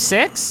made, top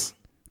 6?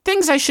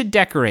 Things I should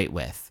decorate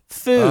with.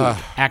 Food,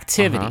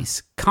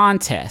 activities,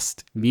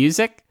 contest,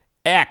 music,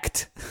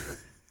 act.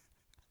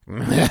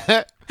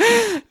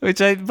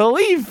 Which I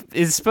believe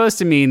is supposed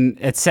to mean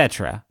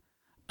etc.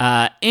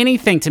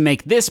 Anything to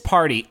make this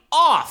party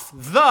off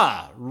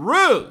the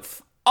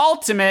roof.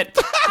 Ultimate.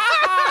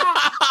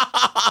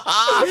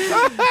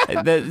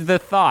 the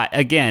thought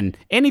again.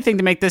 Anything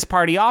to make this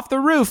party off the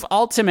roof.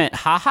 Ultimate.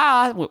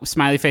 Haha.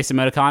 Smiley face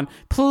emoticon.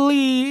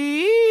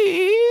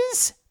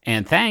 Please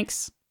and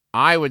thanks.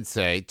 I would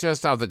say,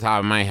 just off the top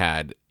of my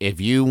head, if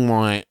you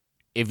want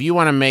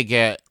to make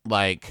it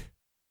like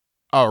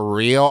a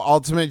real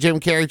Ultimate Jim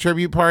Carrey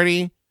tribute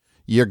party,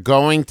 you're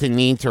going to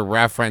need to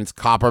reference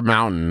Copper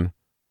Mountain,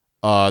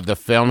 the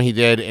film he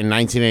did in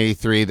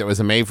 1983 that was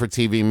a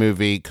made-for-TV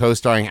movie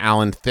co-starring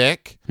Alan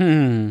Thicke.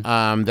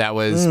 That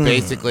was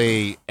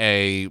basically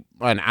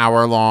an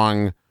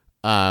hour-long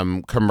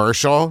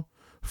commercial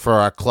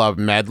for a Club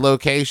Med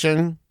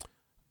location.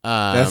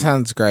 That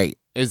sounds great.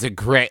 Is a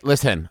great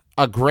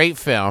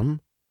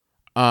film.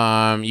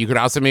 You could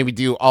also maybe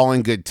do All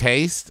in Good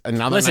Taste.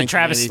 Listen,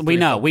 Travis, we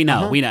know.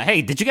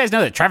 Hey, did you guys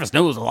know that Travis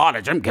knows a lot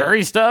of Jim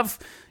Carrey stuff?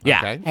 Yeah,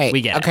 Okay. Hey,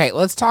 we get it. okay,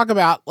 let's talk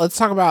about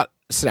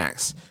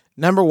snacks.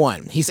 Number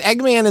one, he's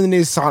Eggman in the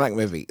new Sonic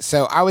movie,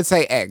 so I would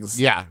say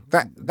eggs. Yeah.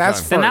 That's Done.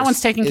 first. Then that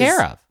one's taken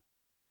care of.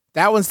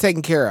 That one's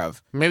taken care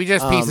of. Maybe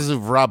just pieces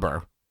of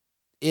rubber.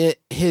 In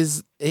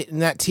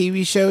that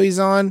TV show he's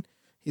on,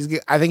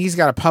 I think he's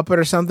got a puppet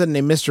or something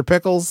named Mr.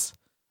 Pickles.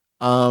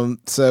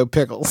 So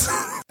Pickles.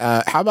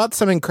 How about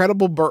some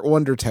incredible Burt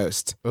Wonder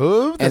toast?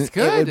 Ooh, that's And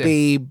good. it would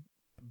be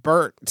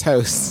burnt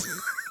toast.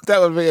 That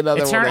would be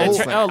another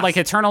one. Like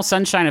Eternal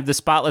Sunshine of the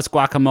Spotless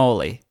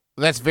Guacamole.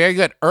 That's very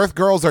good. Earth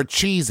Girls are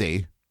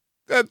cheesy.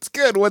 That's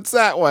good. What's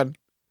that one?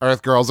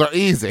 Earth Girls are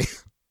easy.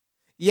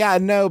 Yeah,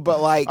 no,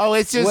 but like, Oh,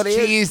 it's just what is-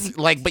 cheese.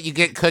 But you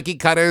get cookie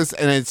cutters,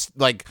 and it's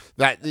like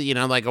that.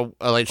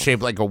 Like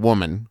shaped like a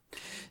woman.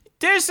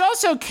 There's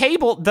also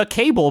the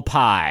cable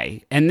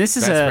pie, and this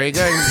is That's pretty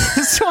good.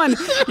 This one,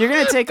 you're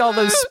gonna take all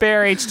those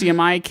spare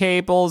HDMI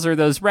cables or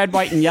those red,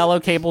 white, and yellow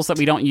cables that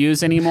we don't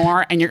use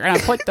anymore, and you're gonna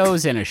put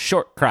those in a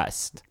short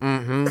crust.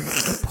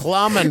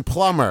 Plum and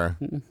plumber.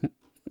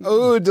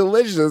 Oh,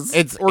 delicious.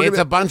 It's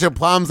a bunch of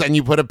plums, and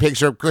you put a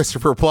picture of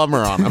Christopher Plummer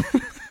on them.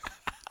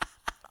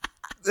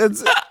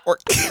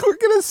 We're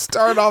gonna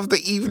start off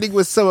the evening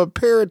with some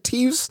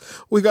aperitifs.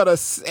 We got a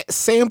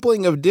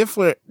sampling of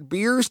different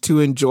beers to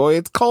enjoy.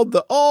 It's called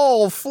the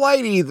All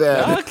Flighty.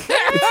 Then Okay.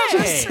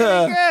 Just,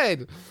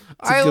 good.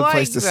 a good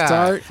place to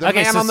start. The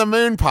Okay, man so on the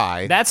moon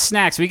pie. That's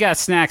snacks. We got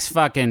snacks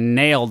fucking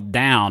nailed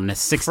down.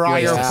 6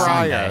 Fryer, days to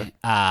fryer.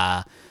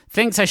 Sunday.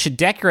 Things I should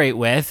decorate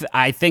with.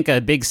 I think a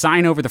big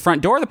sign over the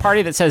front door of the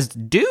party that says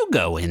 "Do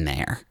go in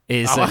there"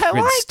 is a I good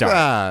like start.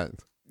 that.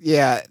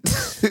 yeah,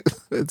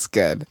 it's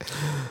good.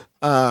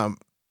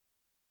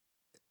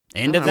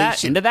 Into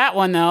that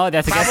one though.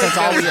 That's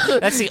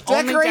the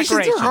only Decorations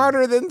decoration. are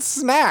harder than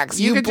snacks.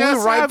 You You could blew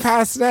just right have-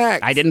 past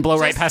snacks. I didn't blow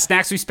right past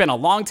snacks. We spent a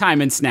long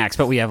time in snacks,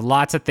 but we have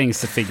lots of things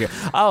to figure.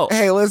 Oh,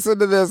 Hey, listen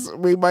to this.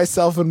 Me,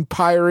 myself, and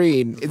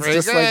Pyrene. It's Very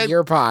just good. like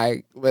your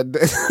pie, but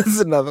it's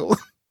another one.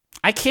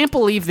 I can't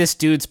believe this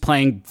dude's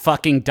playing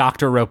fucking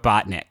Dr.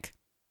 Robotnik.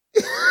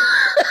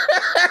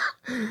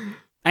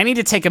 I need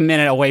to take a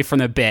minute away from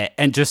the bit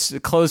and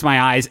just close my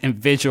eyes and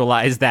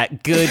visualize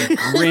that good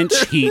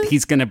Grinch heat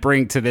he's going to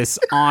bring to this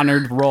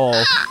honored role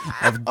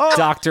of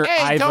Dr.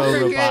 hey, Ivo don't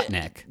forget-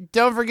 Robotnik.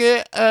 Don't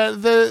forget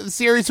the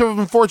series of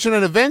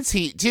unfortunate events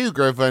heat too,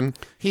 Griffin.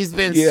 He's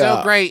been so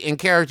Yeah. great in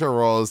character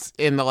roles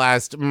in the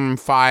last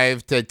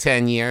 5 to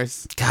 10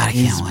 years. God, I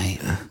can't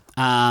wait.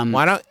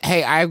 Why don't?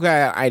 Hey, I've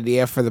got an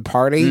idea for the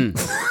party.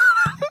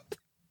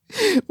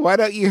 Why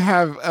don't you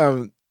have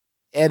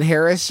Ed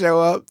Harris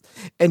show up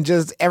and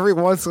just every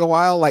once in a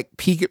while, like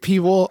peek at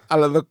people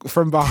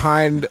from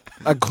behind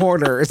a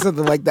corner or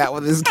something like that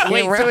with his camera?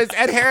 Wait, so is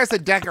Ed Harris a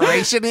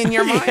decoration in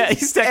your mind? Yeah,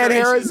 he's Ed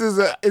decoration. Harris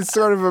is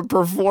sort of a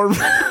performance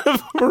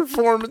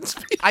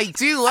piece. I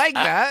do like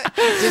that.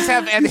 Just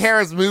have Ed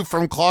Harris move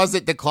from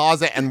closet to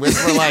closet and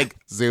whisper like,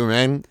 "Zoom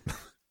in."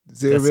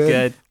 Zoom That's in.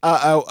 good.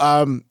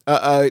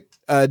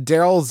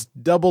 Daryl's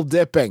double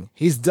dipping.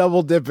 He's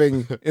double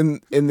dipping in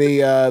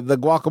the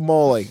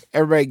guacamole.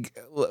 Everybody,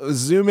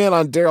 zoom in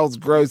on Daryl's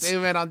gross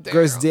Zoom in on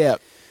gross Daryl.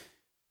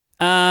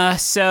 dip.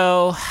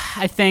 So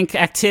I think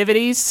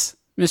activities,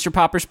 Mr.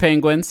 Popper's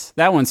Penguins,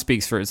 that one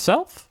speaks for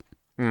itself.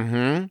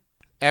 Mm-hmm.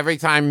 Every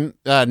time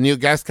a new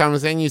guest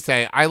comes in, you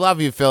say, "I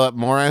love you, Philip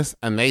Morris,"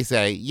 and they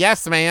say,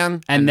 "Yes, man."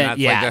 And then, that's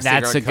yeah, like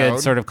that's a cigarette good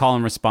code. sort of call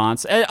and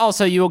response.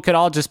 Also, you could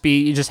all just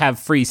have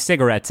free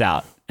cigarettes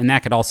out, and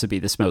that could also be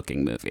the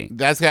smoking movie.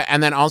 That's good.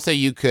 And then also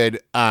you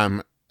could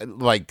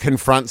like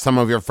confront some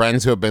of your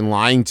friends who have been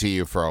lying to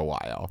you for a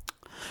while.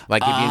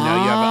 Like if you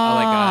know you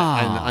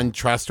have an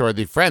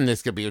untrustworthy friend,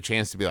 this could be your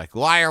chance to be like,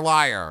 liar,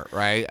 liar,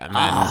 right? And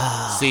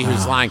then see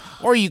who's lying.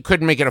 Or you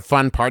could make it a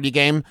fun party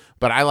game,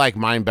 but I like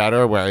mine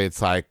better where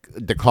it's like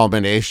the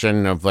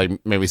culmination of like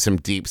maybe some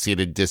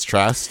deep-seated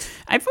distrust.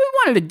 If we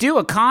wanted to do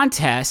a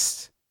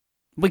contest,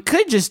 we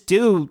could just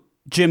do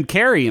Jim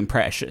Carrey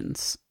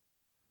impressions.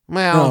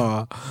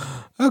 Well,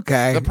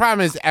 Okay. the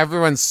problem is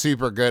everyone's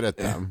super good at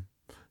them.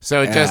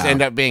 So it just Yeah.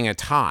 end up being a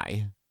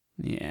tie.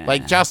 Yeah.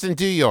 Like, Justin,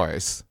 do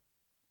yours.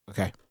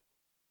 Okay.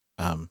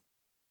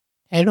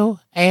 Hello,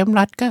 I am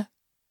Latka.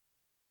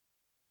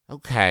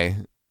 Okay.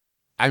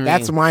 I mean,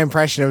 That's my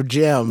impression of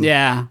Jim.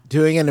 Yeah.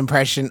 Doing an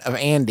impression of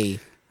Andy.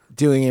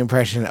 Doing an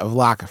impression of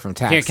Laka from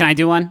Taxi. Here, can I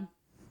do one?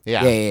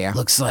 yeah. Yeah.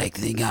 Looks like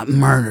they got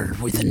murdered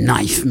with a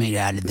knife made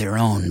out of their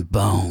own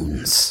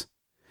bones.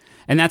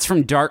 And that's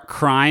from Dark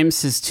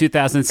Crimes, his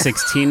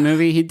 2016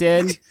 movie he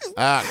did.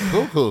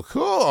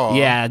 Cool.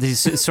 Yeah,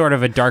 this is sort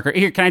of a darker.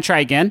 Here, can I try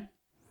again?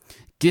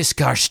 This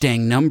gosh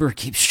dang number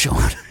keeps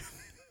showing.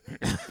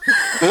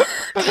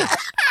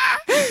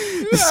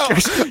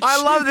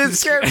 I love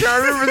this character. I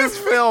remember this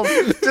film.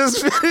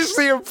 Just finish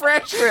the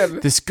impression.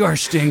 This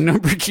gosh dang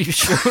number keeps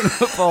showing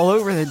up all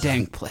over the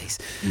dang place.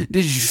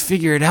 Did you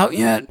figure it out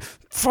yet?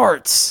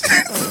 Farts.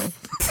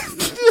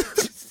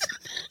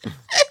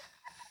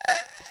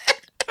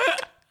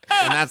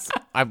 And that's,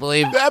 I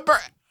believe.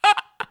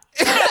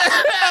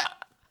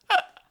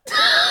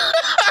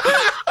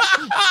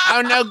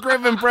 Oh no,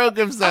 Griffin broke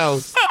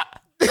himself.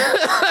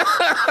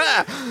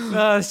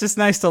 It's just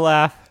nice to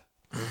laugh.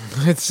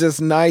 It's just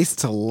nice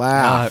to Oh,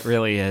 laugh. it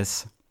really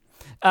is.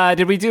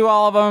 Did we do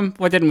all of them?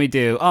 What didn't we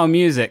do? Oh,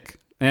 music.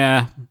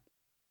 Yeah.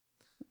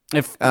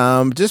 If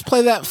Just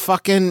play that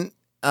fucking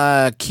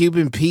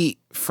Cuban Pete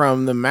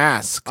from The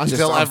Mask. Until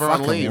just on everyone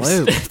fucking leaves.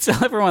 loop.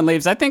 Until everyone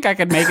leaves, I think I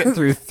could make it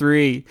through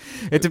 3.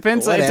 It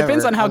depends. It Whatever.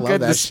 depends on how I love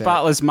good the that shit.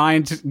 Spotless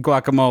Mind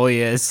guacamole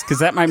is, because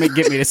that might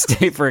get me to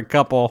stay for a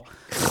couple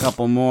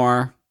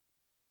more.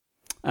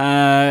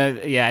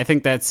 Yeah, I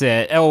think that's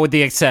it. Oh, with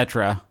the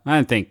etc.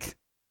 I think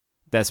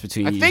that's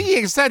between I you. think the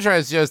etc.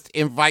 is just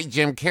invite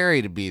Jim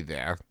Carrey to be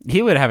there.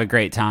 He would have a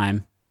great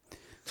time.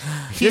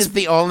 He's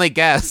the only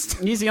guest.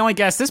 He's the only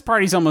guest. This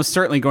party's almost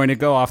certainly going to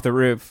go off the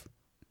roof.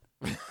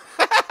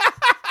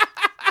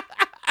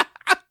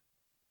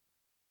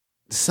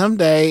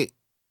 Someday,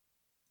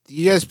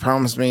 you guys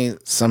promise me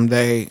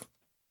someday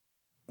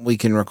we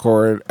can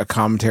record a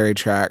commentary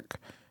track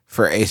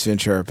for Ace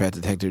Ventura: Pet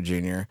Detective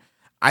Jr.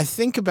 I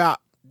think about.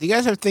 Do you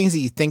guys have things that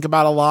you think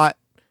about a lot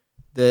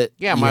that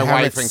Yeah, you my haven't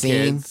wife and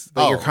seen, kids.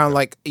 but you're Oh. kind of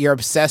like you're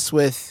obsessed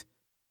with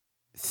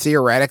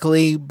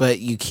theoretically, but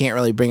you can't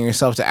really bring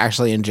yourself to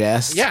actually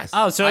ingest? Yes.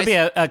 Oh, so it'd be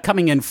a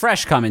coming in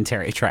fresh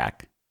commentary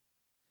track.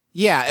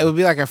 Yeah, it would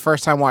be like a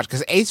first time watch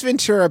because Ace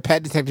Ventura: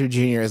 Pet Detective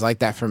Jr. is like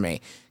that for me.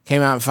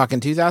 Came out in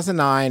fucking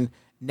 2009.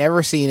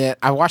 Never seen it.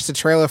 I watched the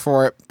trailer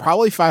for it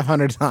probably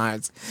 500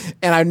 times,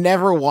 and I've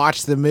never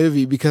watched the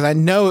movie because I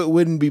know it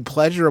wouldn't be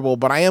pleasurable.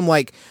 But I am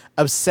like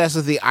obsessed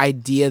with the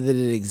idea that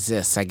it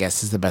exists. I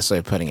guess is the best way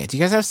of putting it. Do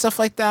you guys have stuff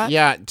like that?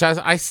 Yeah,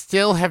 just I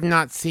still have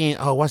not seen.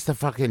 Oh, what's the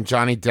fucking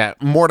Johnny Depp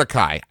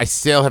Mordecai? I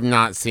still have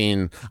not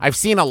seen. I've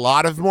seen a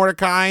lot of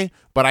Mordecai,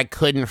 but I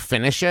couldn't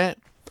finish it.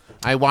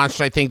 I watched,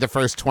 I think, the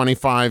first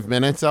 25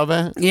 minutes of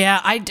it. Yeah,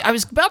 I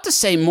was about to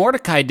say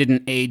Mordecai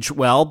didn't age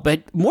well,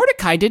 but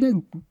Mordecai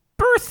didn't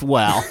birth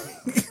well.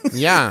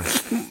 Yeah.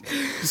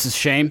 This is a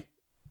shame.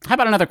 How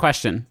about another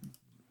question?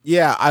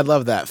 Yeah, I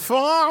love that.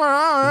 Farm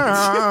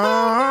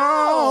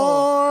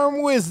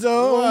wisdom.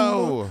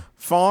 Whoa.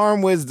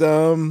 Farm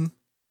wisdom.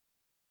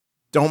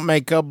 Don't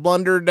make a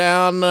blunder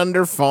down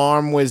under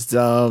farm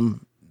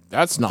wisdom.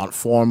 That's not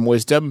farm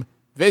wisdom.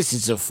 This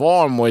is a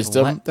farm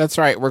wisdom. What? That's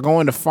right. We're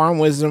going to Farm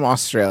Wisdom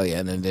Australia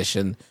in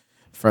addition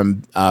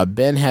from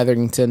Ben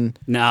Hetherington.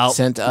 No,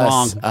 Sent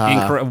wrong.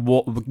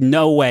 us,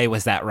 No way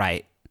was that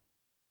right.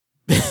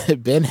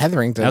 Ben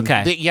Hetherington.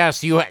 Okay.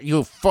 Yes,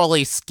 you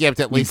fully skipped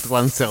at least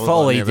one syllable.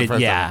 Fully near the did,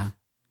 first yeah. one.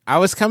 I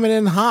was coming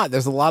in hot.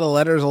 There's a lot of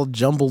letters all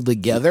jumbled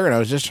together, and I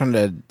was just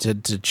trying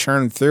to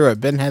churn through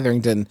it. Ben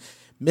Hetherington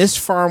missed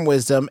Farm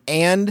Wisdom,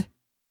 and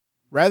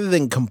rather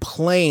than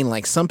complain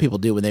like some people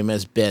do when they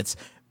miss bits,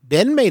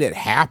 Ben made it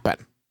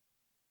happen,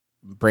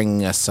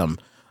 bringing us some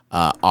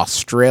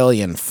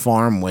Australian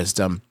farm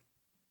wisdom.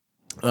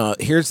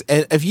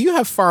 If you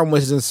have farm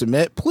wisdom to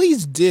submit,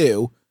 please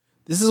do.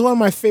 This is one of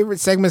my favorite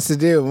segments to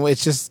do.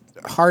 It's just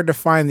hard to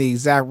find the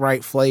exact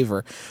right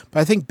flavor, but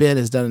I think Ben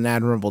has done an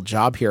admirable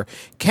job here.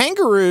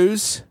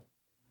 Kangaroos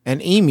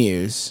and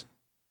emus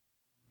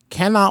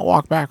cannot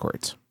walk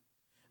backwards.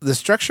 The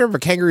structure of a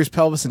kangaroo's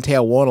pelvis and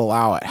tail won't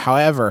allow it.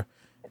 However,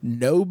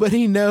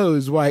 nobody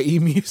knows why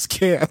emus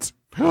can't.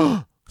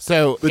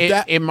 So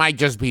But it might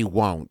just be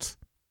won't.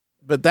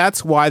 But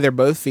that's why they're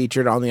both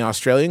featured on the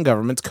Australian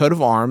government's coat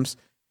of arms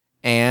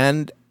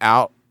and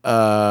the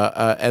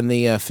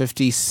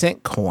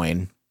 50-cent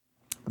coin.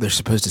 They're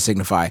supposed to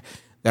signify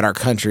that our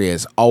country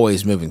is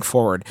always moving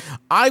forward.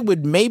 I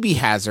would maybe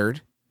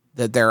hazard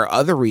that there are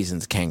other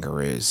reasons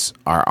kangaroos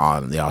are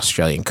on the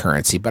Australian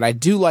currency, but I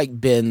do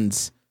like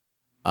Ben's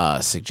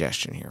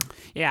suggestion here.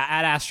 Yeah,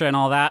 Ad Astra and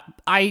all that.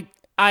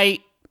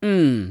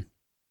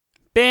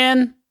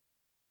 Ben,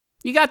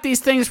 you got these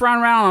things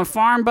running around on a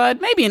farm,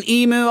 bud? Maybe an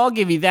emu, I'll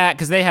give you that,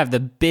 because they have the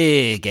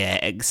big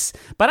eggs.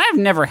 But I've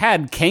never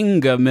had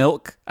kanga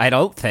milk, I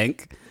don't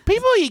think.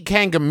 People eat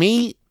kanga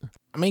meat.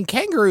 I mean,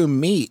 kangaroo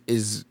meat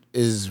is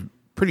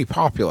pretty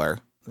popular.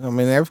 I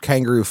mean, they have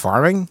kangaroo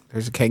farming.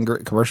 There's a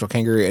commercial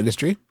kangaroo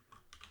industry.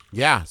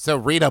 Yeah, so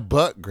read a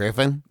book,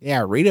 Griffin.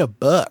 Yeah, read a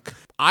book.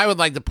 I would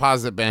like to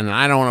posit, Ben, and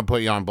I don't want to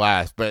put you on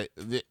blast, but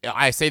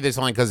I say this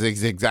only because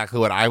it's exactly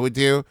what I would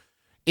do.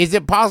 Is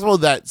it possible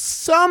that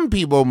some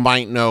people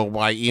might know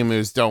why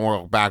emus don't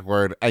walk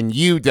backward and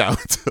you don't?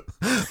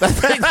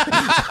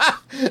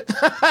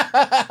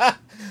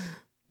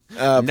 Nobody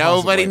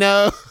possibly.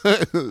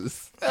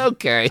 knows.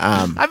 Okay.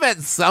 I bet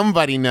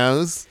somebody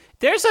knows.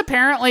 There's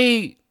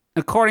apparently,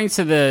 according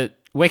to the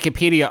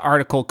Wikipedia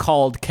article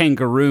called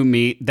Kangaroo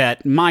Meat,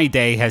 that my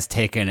day has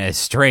taken a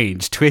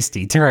strange,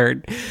 twisty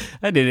turn.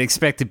 I didn't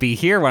expect to be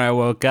here when I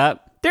woke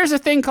up. There's a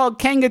thing called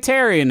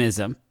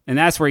kangatarianism, and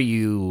that's where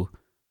you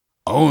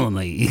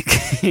only eat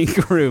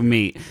kangaroo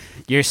meat.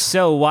 You're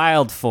so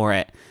wild for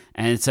it,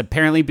 and it's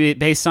apparently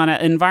based on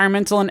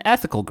environmental and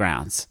ethical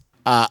grounds.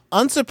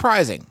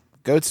 Unsurprising.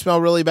 Goats smell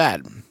really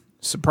bad.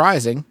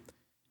 Surprising.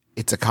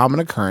 It's a common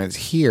occurrence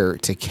here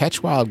to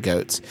catch wild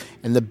goats,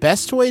 and the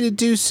best way to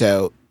do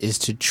so is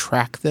to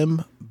track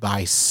them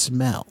by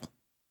smell.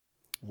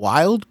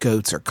 Wild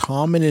goats are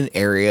common in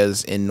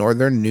areas in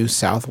northern New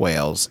South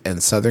Wales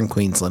and southern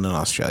Queensland in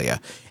Australia,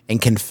 and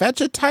can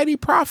fetch a tidy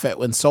profit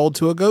when sold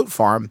to a goat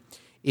farm.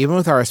 Even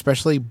with our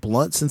especially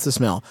blunt sense of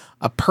smell,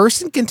 a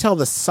person can tell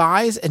the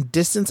size and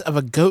distance of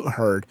a goat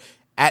herd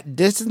at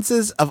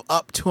distances of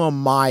up to a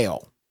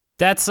mile.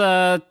 That's,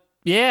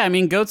 yeah, I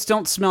mean, goats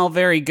don't smell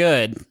very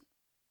good.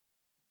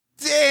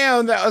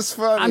 Damn, that was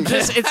funny. I'm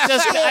just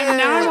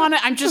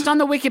on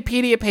the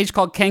Wikipedia page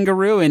called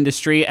Kangaroo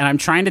Industry, and I'm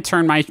trying to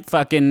turn my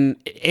fucking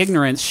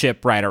ignorance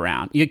ship right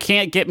around. You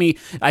can't get me.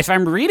 If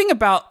I'm reading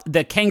about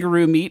the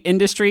kangaroo meat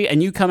industry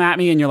and you come at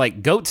me and you're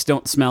like, goats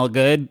don't smell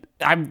good,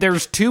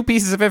 there's two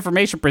pieces of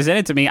information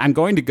presented to me. I'm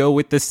going to go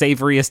with the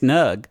savoriest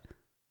nug.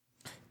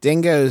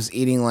 Dingoes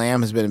eating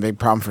lamb has been a big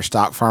problem for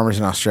stock farmers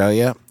in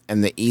Australia,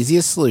 and the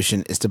easiest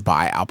solution is to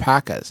buy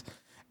alpacas.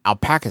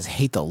 Alpacas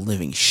hate the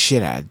living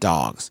shit out of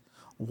dogs,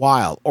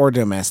 wild or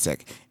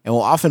domestic, and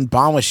will often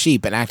bond with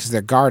sheep and act as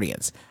their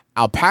guardians.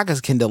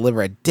 Alpacas can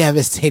deliver a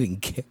devastating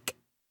kick.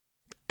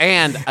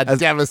 And a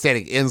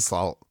devastating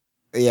insult.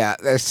 Yeah,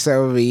 they're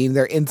so mean.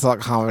 Their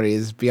insult comedy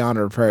is beyond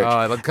reproach.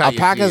 Oh, it'll cut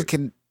Alpacas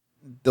can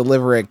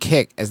deliver a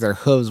kick as their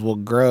hooves will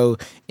grow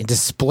into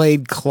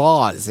splayed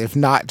claws if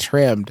not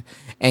trimmed,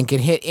 and can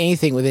hit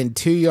anything within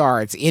 2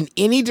 yards in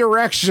any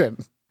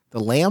direction. The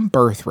lamb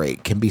birth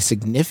rate can be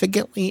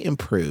significantly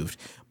improved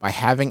by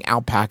having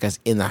alpacas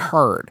in the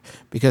herd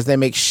because they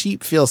make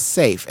sheep feel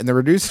safe, and the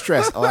reduced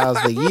stress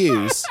allows the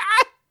ewes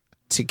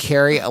to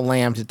carry a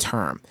lamb to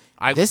term.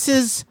 This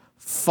is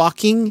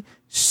fucking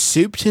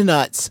soup to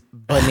nuts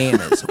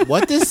bananas.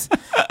 What this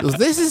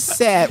is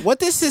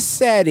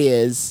said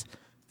is,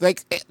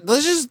 like,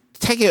 let's just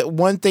take it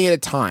one thing at a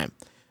time.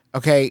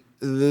 Okay,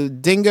 the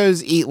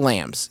dingoes eat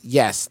lambs.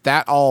 Yes,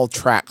 that all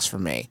tracks for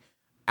me.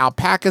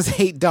 Alpacas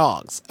hate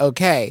dogs.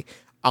 Okay,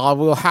 I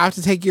will have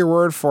to take your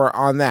word for it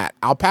on that.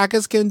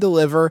 Alpacas can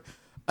deliver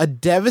a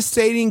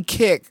devastating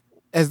kick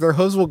as their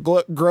hooves will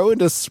grow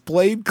into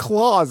splayed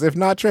claws if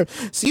not trimmed.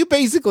 So you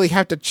basically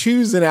have to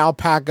choose an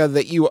alpaca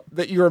that you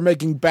are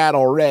making bad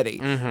already.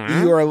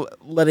 Mm-hmm. You are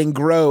letting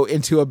grow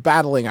into a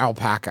battling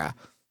alpaca,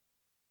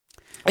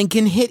 and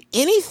can hit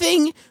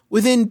anything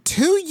within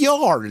 2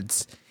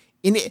 yards.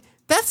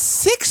 That's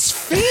 6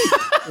 feet.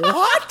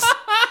 What?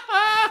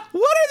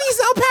 What are these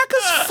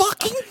alpacas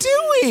fucking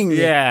doing?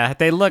 Yeah,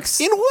 they look...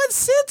 In what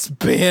sense,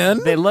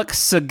 Ben? They look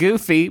so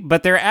goofy,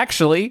 but they're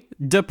actually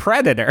the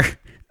predator.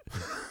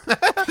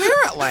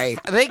 Apparently.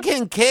 They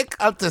can kick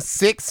up to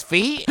 6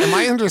 feet? Am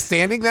I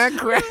understanding that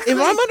correctly? If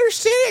I'm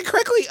understanding it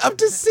correctly, up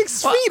to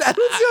 6 feet. I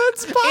don't see how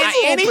it's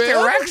possible, in any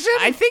Ben. direction?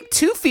 I think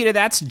 2 feet of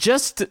that's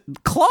just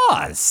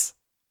claws.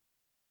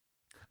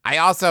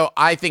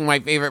 I think my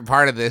favorite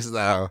part of this,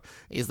 though,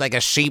 is like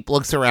a sheep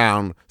looks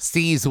around,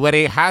 sees what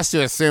it has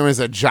to assume is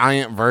a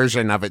giant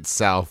version of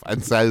itself,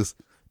 and says,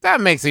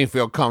 that makes me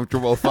feel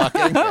comfortable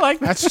fucking. I like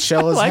That's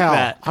chill as I like hell.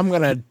 that. I'm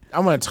gonna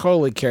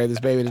totally carry this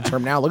baby to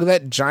term now. Look at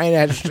that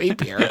giant ass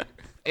sheep here.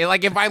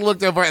 Like, if I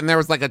looked over and there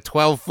was like a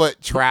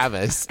 12-foot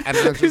Travis, and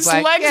I was just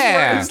like,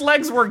 his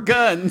legs were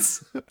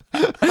guns.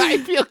 I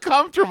feel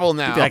comfortable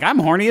now. Be like, I'm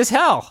horny as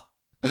hell.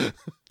 Let's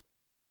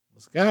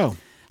go.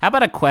 How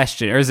about a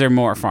question, or is there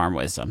more farm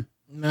wisdom?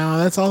 No,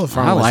 that's all the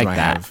farm I wisdom like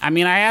that. have. I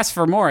mean, I asked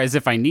for more as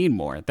if I need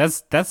more.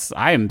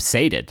 I am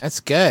sated. That's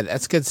good.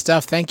 That's good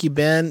stuff. Thank you,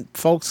 Ben.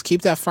 Folks,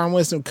 keep that farm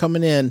wisdom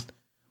coming in.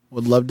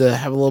 Would love to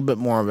have a little bit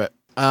more of it.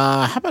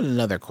 How about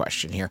another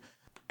question here?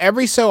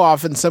 Every so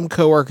often, some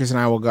coworkers and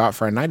I will go out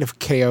for a night of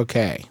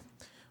karaoke.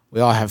 We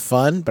all have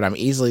fun, but I'm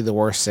easily the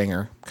worst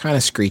singer. Kind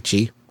of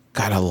screechy.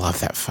 God, I love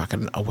that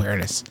fucking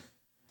awareness.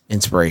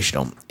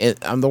 Inspirational.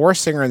 I'm the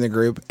worst singer in the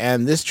group,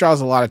 and this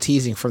draws a lot of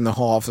teasing from the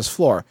whole office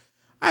floor.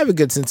 I have a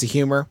good sense of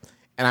humor,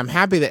 and I'm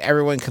happy that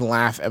everyone can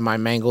laugh at my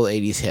mangled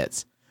 80s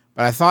hits.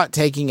 But I thought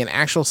taking an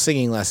actual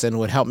singing lesson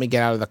would help me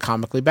get out of the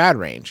comically bad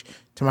range.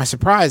 To my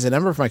surprise, a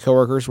number of my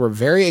coworkers were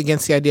very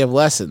against the idea of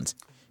lessons,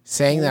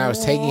 saying that I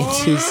was taking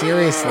it too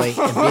seriously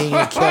and being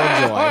a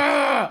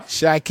killjoy.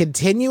 Should I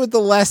continue with the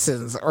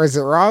lessons, or is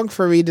it wrong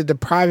for me to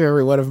deprive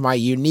everyone of my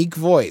unique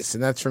voice?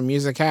 And that's from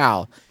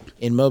Musical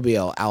in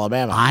Mobile,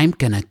 Alabama. I'm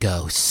gonna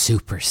go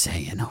Super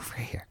Saiyan over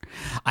here.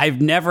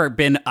 I've never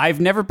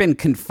been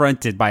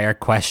confronted by our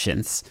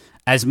questions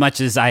as much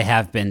as I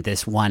have been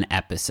this one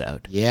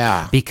episode.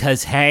 Yeah.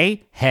 Because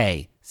hey,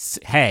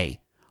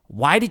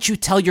 why did you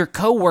tell your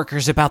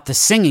coworkers about the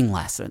singing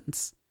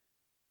lessons?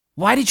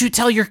 Why did you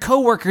tell your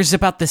coworkers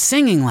about the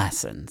singing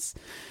lessons?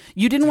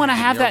 You didn't want to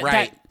have you're that,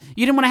 right.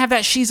 you didn't want to have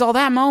that she's all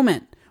that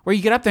moment where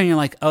you get up there and you're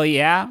like, oh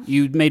yeah,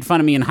 you made fun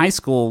of me in high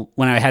school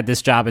when I had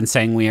this job and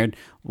sang weird.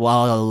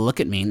 Well, look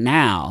at me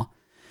now.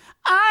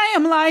 I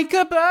am like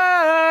a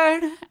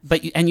bird.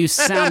 But you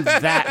sound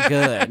that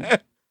good.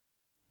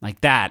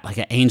 Like that, like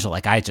an angel,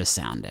 like I just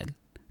sounded.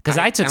 Because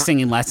I took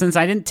singing lessons.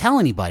 I didn't tell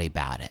anybody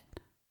about it.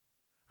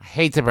 I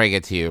hate to break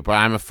it to you, but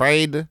I'm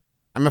afraid,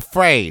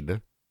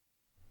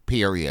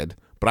 period.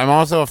 But I'm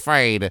also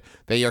afraid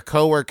that your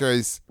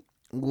coworkers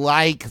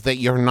like that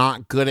you're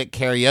not good at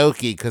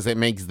karaoke because it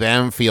makes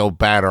them feel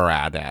better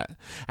at it.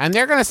 And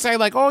they're going to say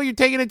like, oh, you're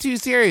taking it too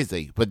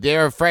seriously. But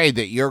they're afraid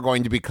that you're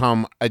going to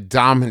become a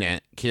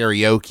dominant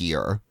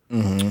karaokeer.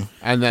 Mm-hmm.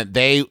 And that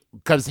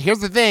because here's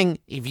the thing,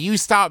 if you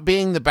stop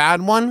being the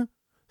bad one,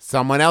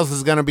 someone else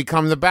is going to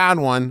become the bad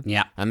one.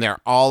 Yeah. And they're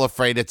all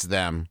afraid it's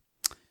them.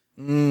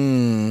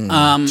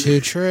 Too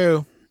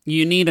true.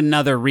 You need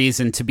another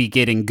reason to be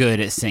getting good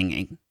at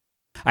singing.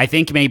 I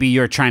think maybe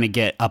you're trying to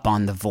get up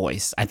on The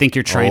Voice. I think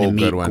you're trying to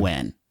meet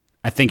Gwen.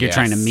 I think you're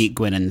trying to meet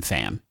Gwen and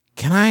fam.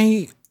 Can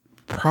I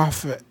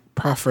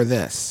proffer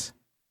this?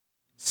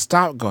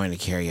 Stop going to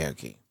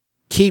karaoke.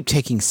 Keep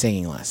taking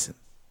singing lessons.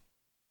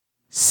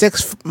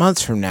 6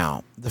 months from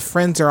now, the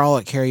friends are all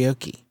at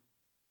karaoke.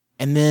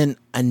 And then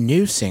a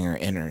new singer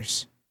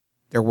enters.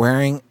 They're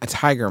wearing a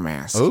tiger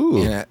mask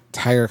and a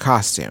tiger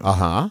costume.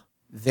 Uh-huh.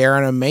 They're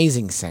an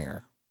amazing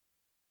singer.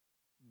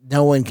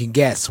 No one can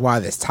guess why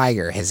this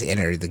tiger has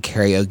entered the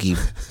karaoke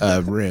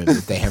room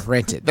that they have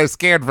rented. They're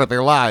scared for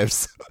their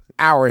lives.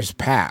 Hours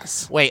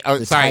pass. Wait,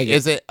 The sorry, tiger-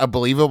 is it a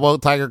believable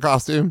tiger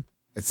costume?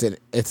 It's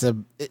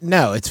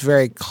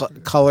very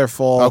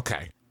colorful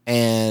Okay.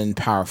 and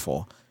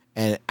powerful.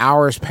 And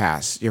hours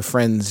pass. Your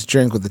friends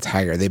drink with the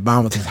tiger. They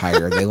bond with the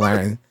tiger. They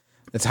learn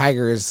the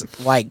tiger's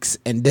likes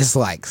and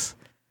dislikes.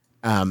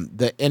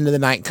 The end of the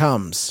night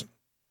comes.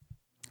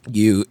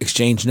 You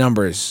exchange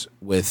numbers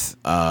with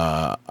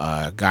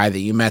a guy that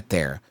you met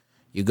there.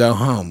 You go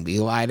home.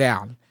 You lie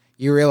down.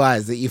 You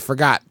realize that you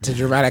forgot to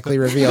dramatically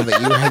reveal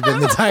that you had been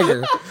the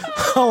tiger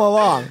all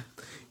along.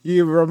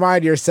 You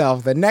remind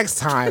yourself the next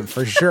time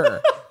for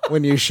sure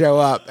when you show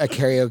up at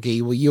karaoke,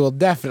 you will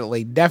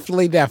definitely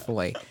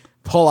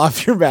pull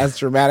off your mask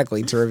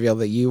dramatically to reveal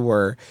that you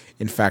were,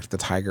 in fact, the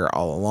tiger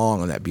all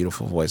along, and that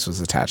beautiful voice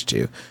was attached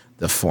to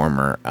the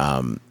former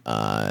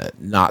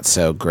not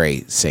so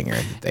great singer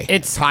that they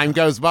had. Time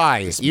goes by.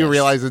 You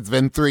realize it's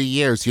been 3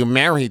 years. You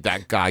married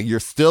that guy. You're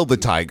still the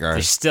tiger.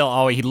 He's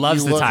still, he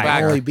loves You the look tiger.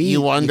 back, only be- you you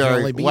can wonder,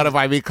 only be- what have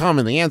I become?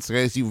 And the answer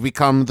is you've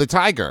become the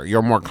tiger.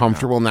 You're more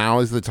comfortable now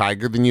as the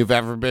tiger than you've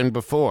ever been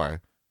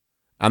before.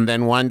 And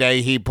then one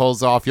day he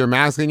pulls off your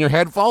mask and your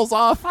head falls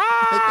off.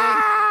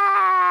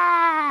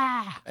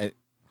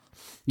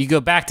 You go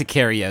back to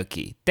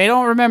karaoke. They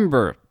don't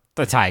remember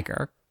the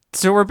tiger.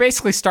 So we're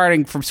basically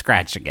starting from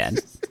scratch again.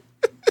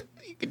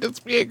 You can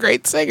just be a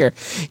great singer.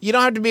 You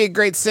don't have to be a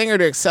great singer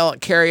to excel at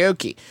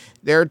karaoke.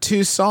 There are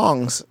 2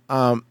 songs.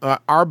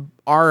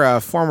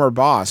 Our former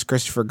boss,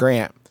 Christopher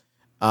Grant,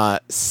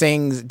 does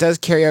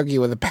karaoke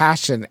with a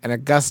passion and a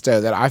gusto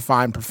that I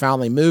find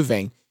profoundly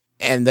moving.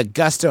 And the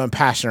gusto and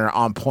passion are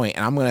on point.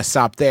 And I'm going to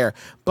stop there.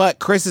 But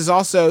Chris is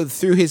also,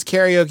 through his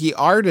karaoke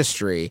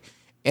artistry,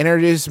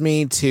 introduced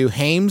me to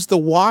Hames the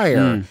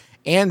Wire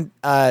and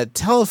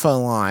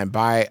Telephone Line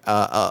by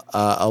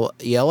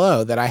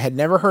Yellow that I had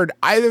never heard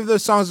either of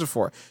those songs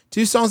before.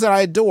 2 songs that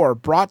I adore,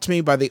 brought to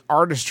me by the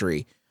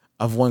artistry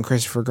of one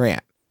Christopher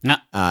Grant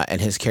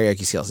and his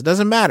karaoke skills. It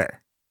doesn't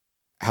matter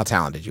how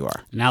talented you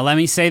are. Now, let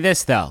me say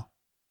this, though.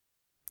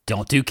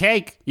 Don't do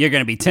cake. You're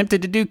going to be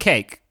tempted to do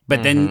cake.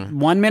 But then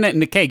 1 minute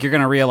into cake, you're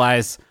going to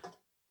realize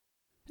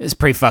it's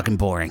pretty fucking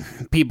boring.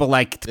 People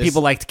liked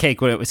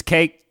cake when it was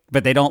cake.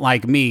 But they don't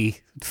like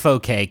me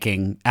faux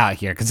caking out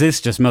here because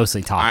it's just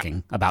mostly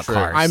talking about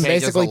cars. I'm Cake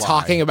is basically a lie.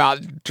 talking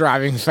about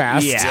driving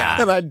fast.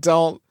 Yeah. And I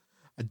don't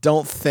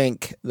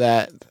think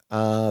that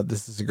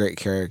this is a great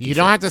karaoke. You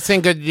don't have to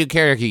sing good to do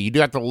karaoke. You do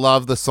have to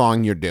love the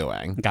song you're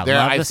doing.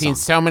 I've seen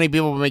so many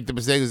people make the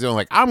mistake of doing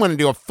like, I'm going to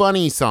do a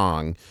funny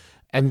song.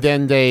 And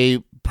then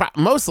they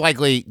most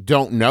likely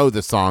don't know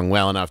the song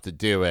well enough to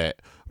do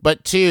it.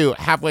 But 2,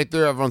 halfway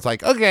through, everyone's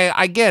like, okay,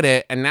 I get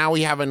it. And now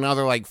we have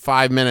another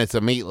 5 minutes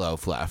of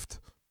Meatloaf left.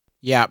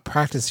 Yeah,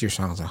 practice your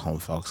songs at home,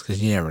 folks, because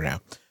you never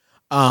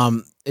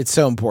know. It's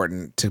so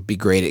important to be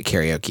great at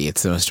karaoke.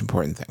 It's the most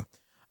important thing.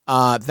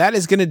 That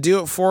is going to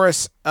do it for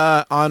us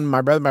on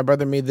My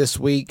Brother, Me this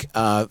week.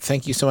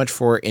 Thank you so much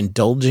for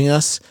indulging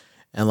us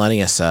and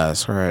letting us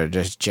sort of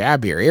just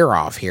jab your ear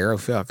off here. I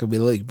feel like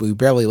we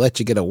barely let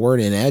you get a word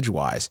in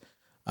edgewise.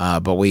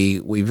 But we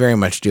very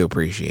much do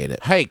appreciate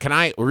it. Hey, can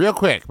I, real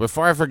quick,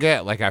 before I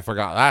forget, like I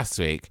forgot last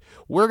week,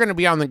 we're going to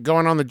be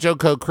going on the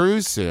JoCo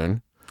cruise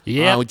soon.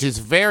 Yeah. Which is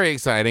very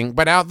exciting.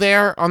 But out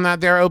there on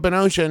that there open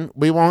ocean,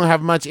 we won't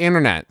have much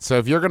internet. So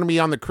if you're going to be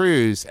on the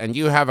cruise and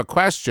you have a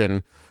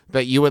question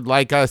that you would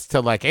like us to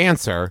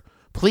answer,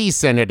 please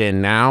send it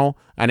in now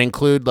and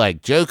include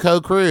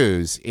JoCo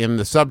cruise in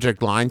the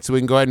subject line so we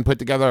can go ahead and put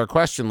together a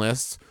question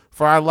list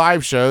for our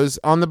live shows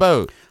on the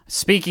boat.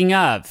 Speaking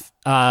of,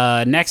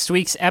 next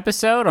week's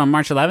episode on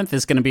March 11th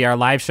is going to be our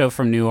live show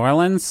from New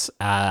Orleans.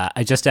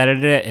 I just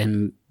edited it,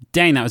 and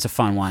dang, that was a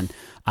fun one.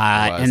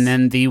 And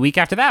then the week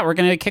after that, we're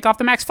going to kick off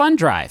the Max Fun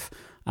Drive.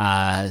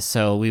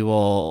 So we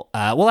will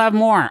we'll have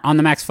more on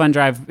the Max Fun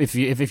Drive. If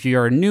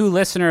you're a new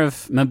listener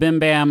of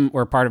MBMBaM,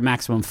 we're part of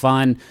Maximum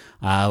Fun,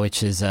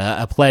 which is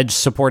a pledge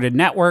supported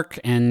network,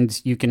 and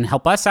you can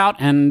help us out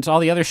and all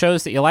the other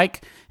shows that you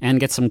like and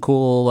get some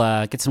cool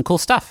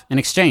stuff in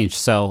exchange.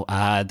 So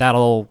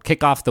that'll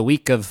kick off the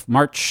week of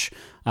March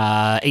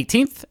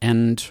 18th,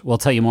 and we'll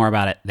tell you more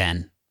about it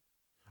then.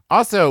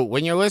 Also,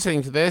 when you're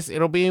listening to this,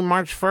 it'll be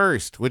March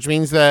 1st, which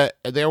means that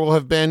there will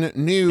have been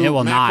new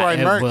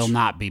McRoy merch. It will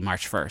not be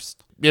March 1st.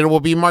 It will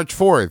be March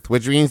 4th,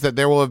 which means that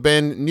there will have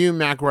been new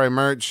McRoy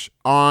merch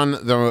on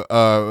the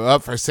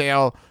up for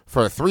sale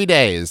for 3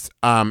 days.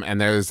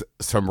 And there's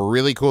some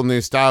really cool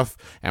new stuff,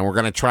 and we're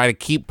going to try to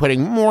keep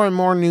putting more and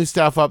more new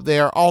stuff up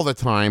there all the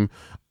time.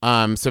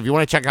 So if you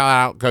want to check it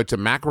out, go to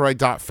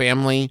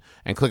McRoy.family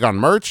and click on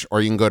merch,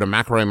 or you can go to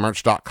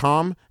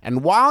McRoymerch.com.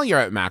 And while you're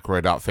at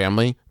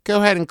McRoy.family, go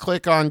ahead and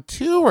click on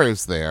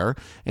tours there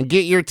and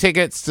get your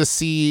tickets to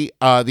see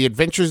the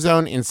Adventure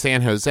Zone in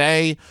San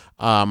Jose,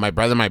 My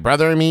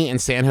Brother and Me in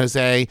San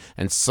Jose,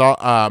 and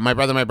My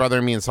Brother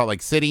and Me in Salt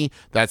Lake City.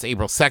 That's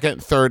April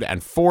 2nd, 3rd,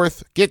 and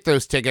 4th. Get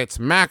those tickets,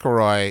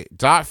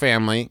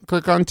 McRoy.family.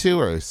 Click on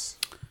tours.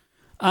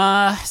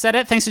 Is that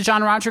it? Thanks to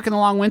John Roderick and the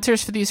Long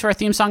Winters for the use of our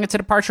theme song. It's a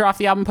departure off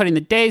the album Putting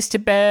the Days to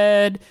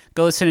Bed.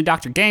 Go listen to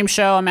Dr. Game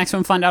Show on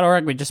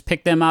MaximumFun.org. We just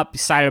picked them up,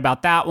 excited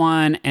about that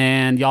one,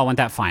 and y'all want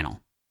that final.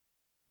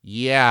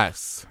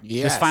 Yes.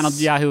 This final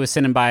Yahoo was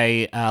sent in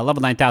by Level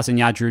 9000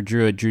 Yadrew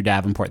Drew at Drew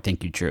Davenport.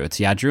 Thank you, Drew. It's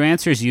Yadrew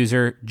Answers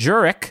user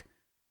Jurek,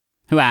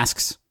 who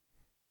asks,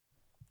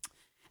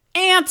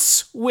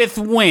 ants with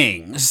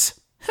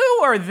wings. Who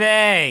are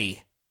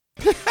they?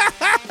 My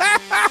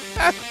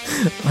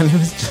name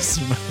is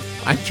Justin.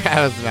 I'm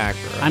Travis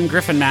McElroy. I'm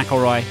Griffin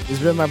McElroy. This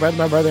has been My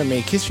Brother, and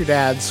Me. Kiss your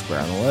dad square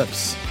on the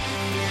lips.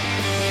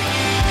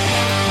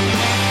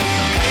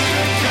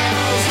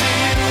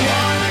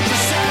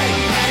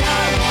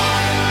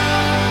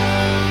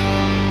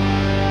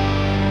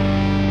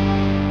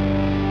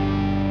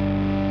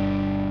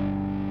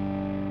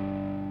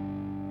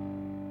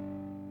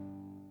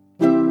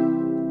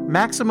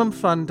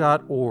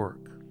 MaximumFun.org.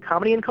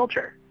 Comedy and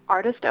culture.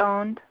 Artist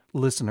owned.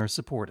 Listener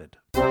supported.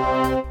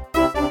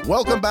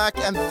 Welcome back,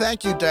 and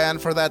thank you, Dan,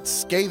 for that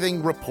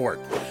scathing report.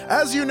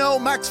 As you know,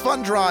 Max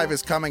Fun Drive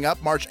is coming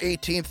up March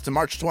 18th to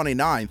March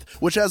 29th,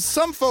 which has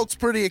some folks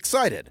pretty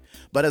excited.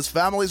 But as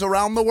families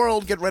around the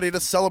world get ready to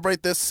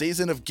celebrate this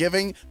season of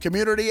giving,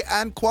 community,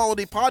 and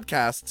quality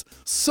podcasts,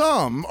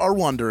 some are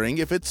wondering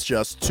if it's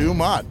just too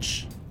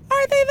much.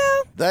 Are they,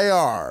 though? They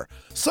are.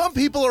 Some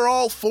people are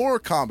all for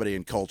comedy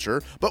and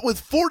culture, but with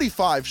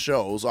 45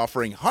 shows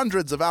offering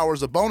hundreds of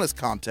hours of bonus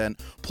content,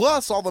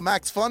 plus all the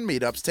Max Fun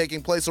meetups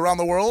taking place around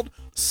the world,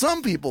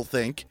 some people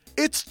think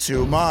it's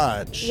too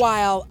much.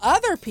 While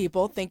other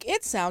people think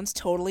it sounds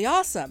totally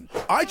awesome.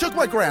 I took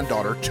my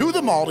granddaughter to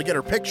the mall to get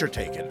her picture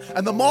taken,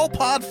 and the mall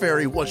pod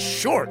ferry was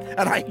short.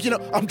 And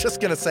I'm just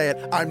gonna say it,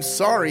 I'm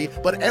sorry,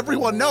 but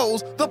everyone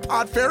knows the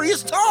pod ferry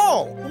is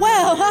tall.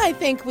 Well, I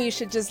think we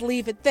should just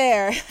leave it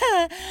there.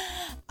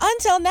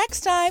 Until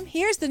next time,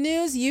 here's the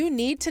news you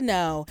need to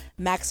know.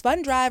 Max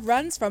Fun Drive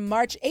runs from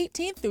March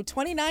 18th through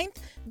 29th.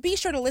 Be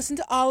sure to listen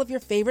to all of your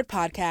favorite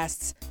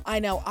podcasts. I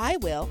know I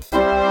will.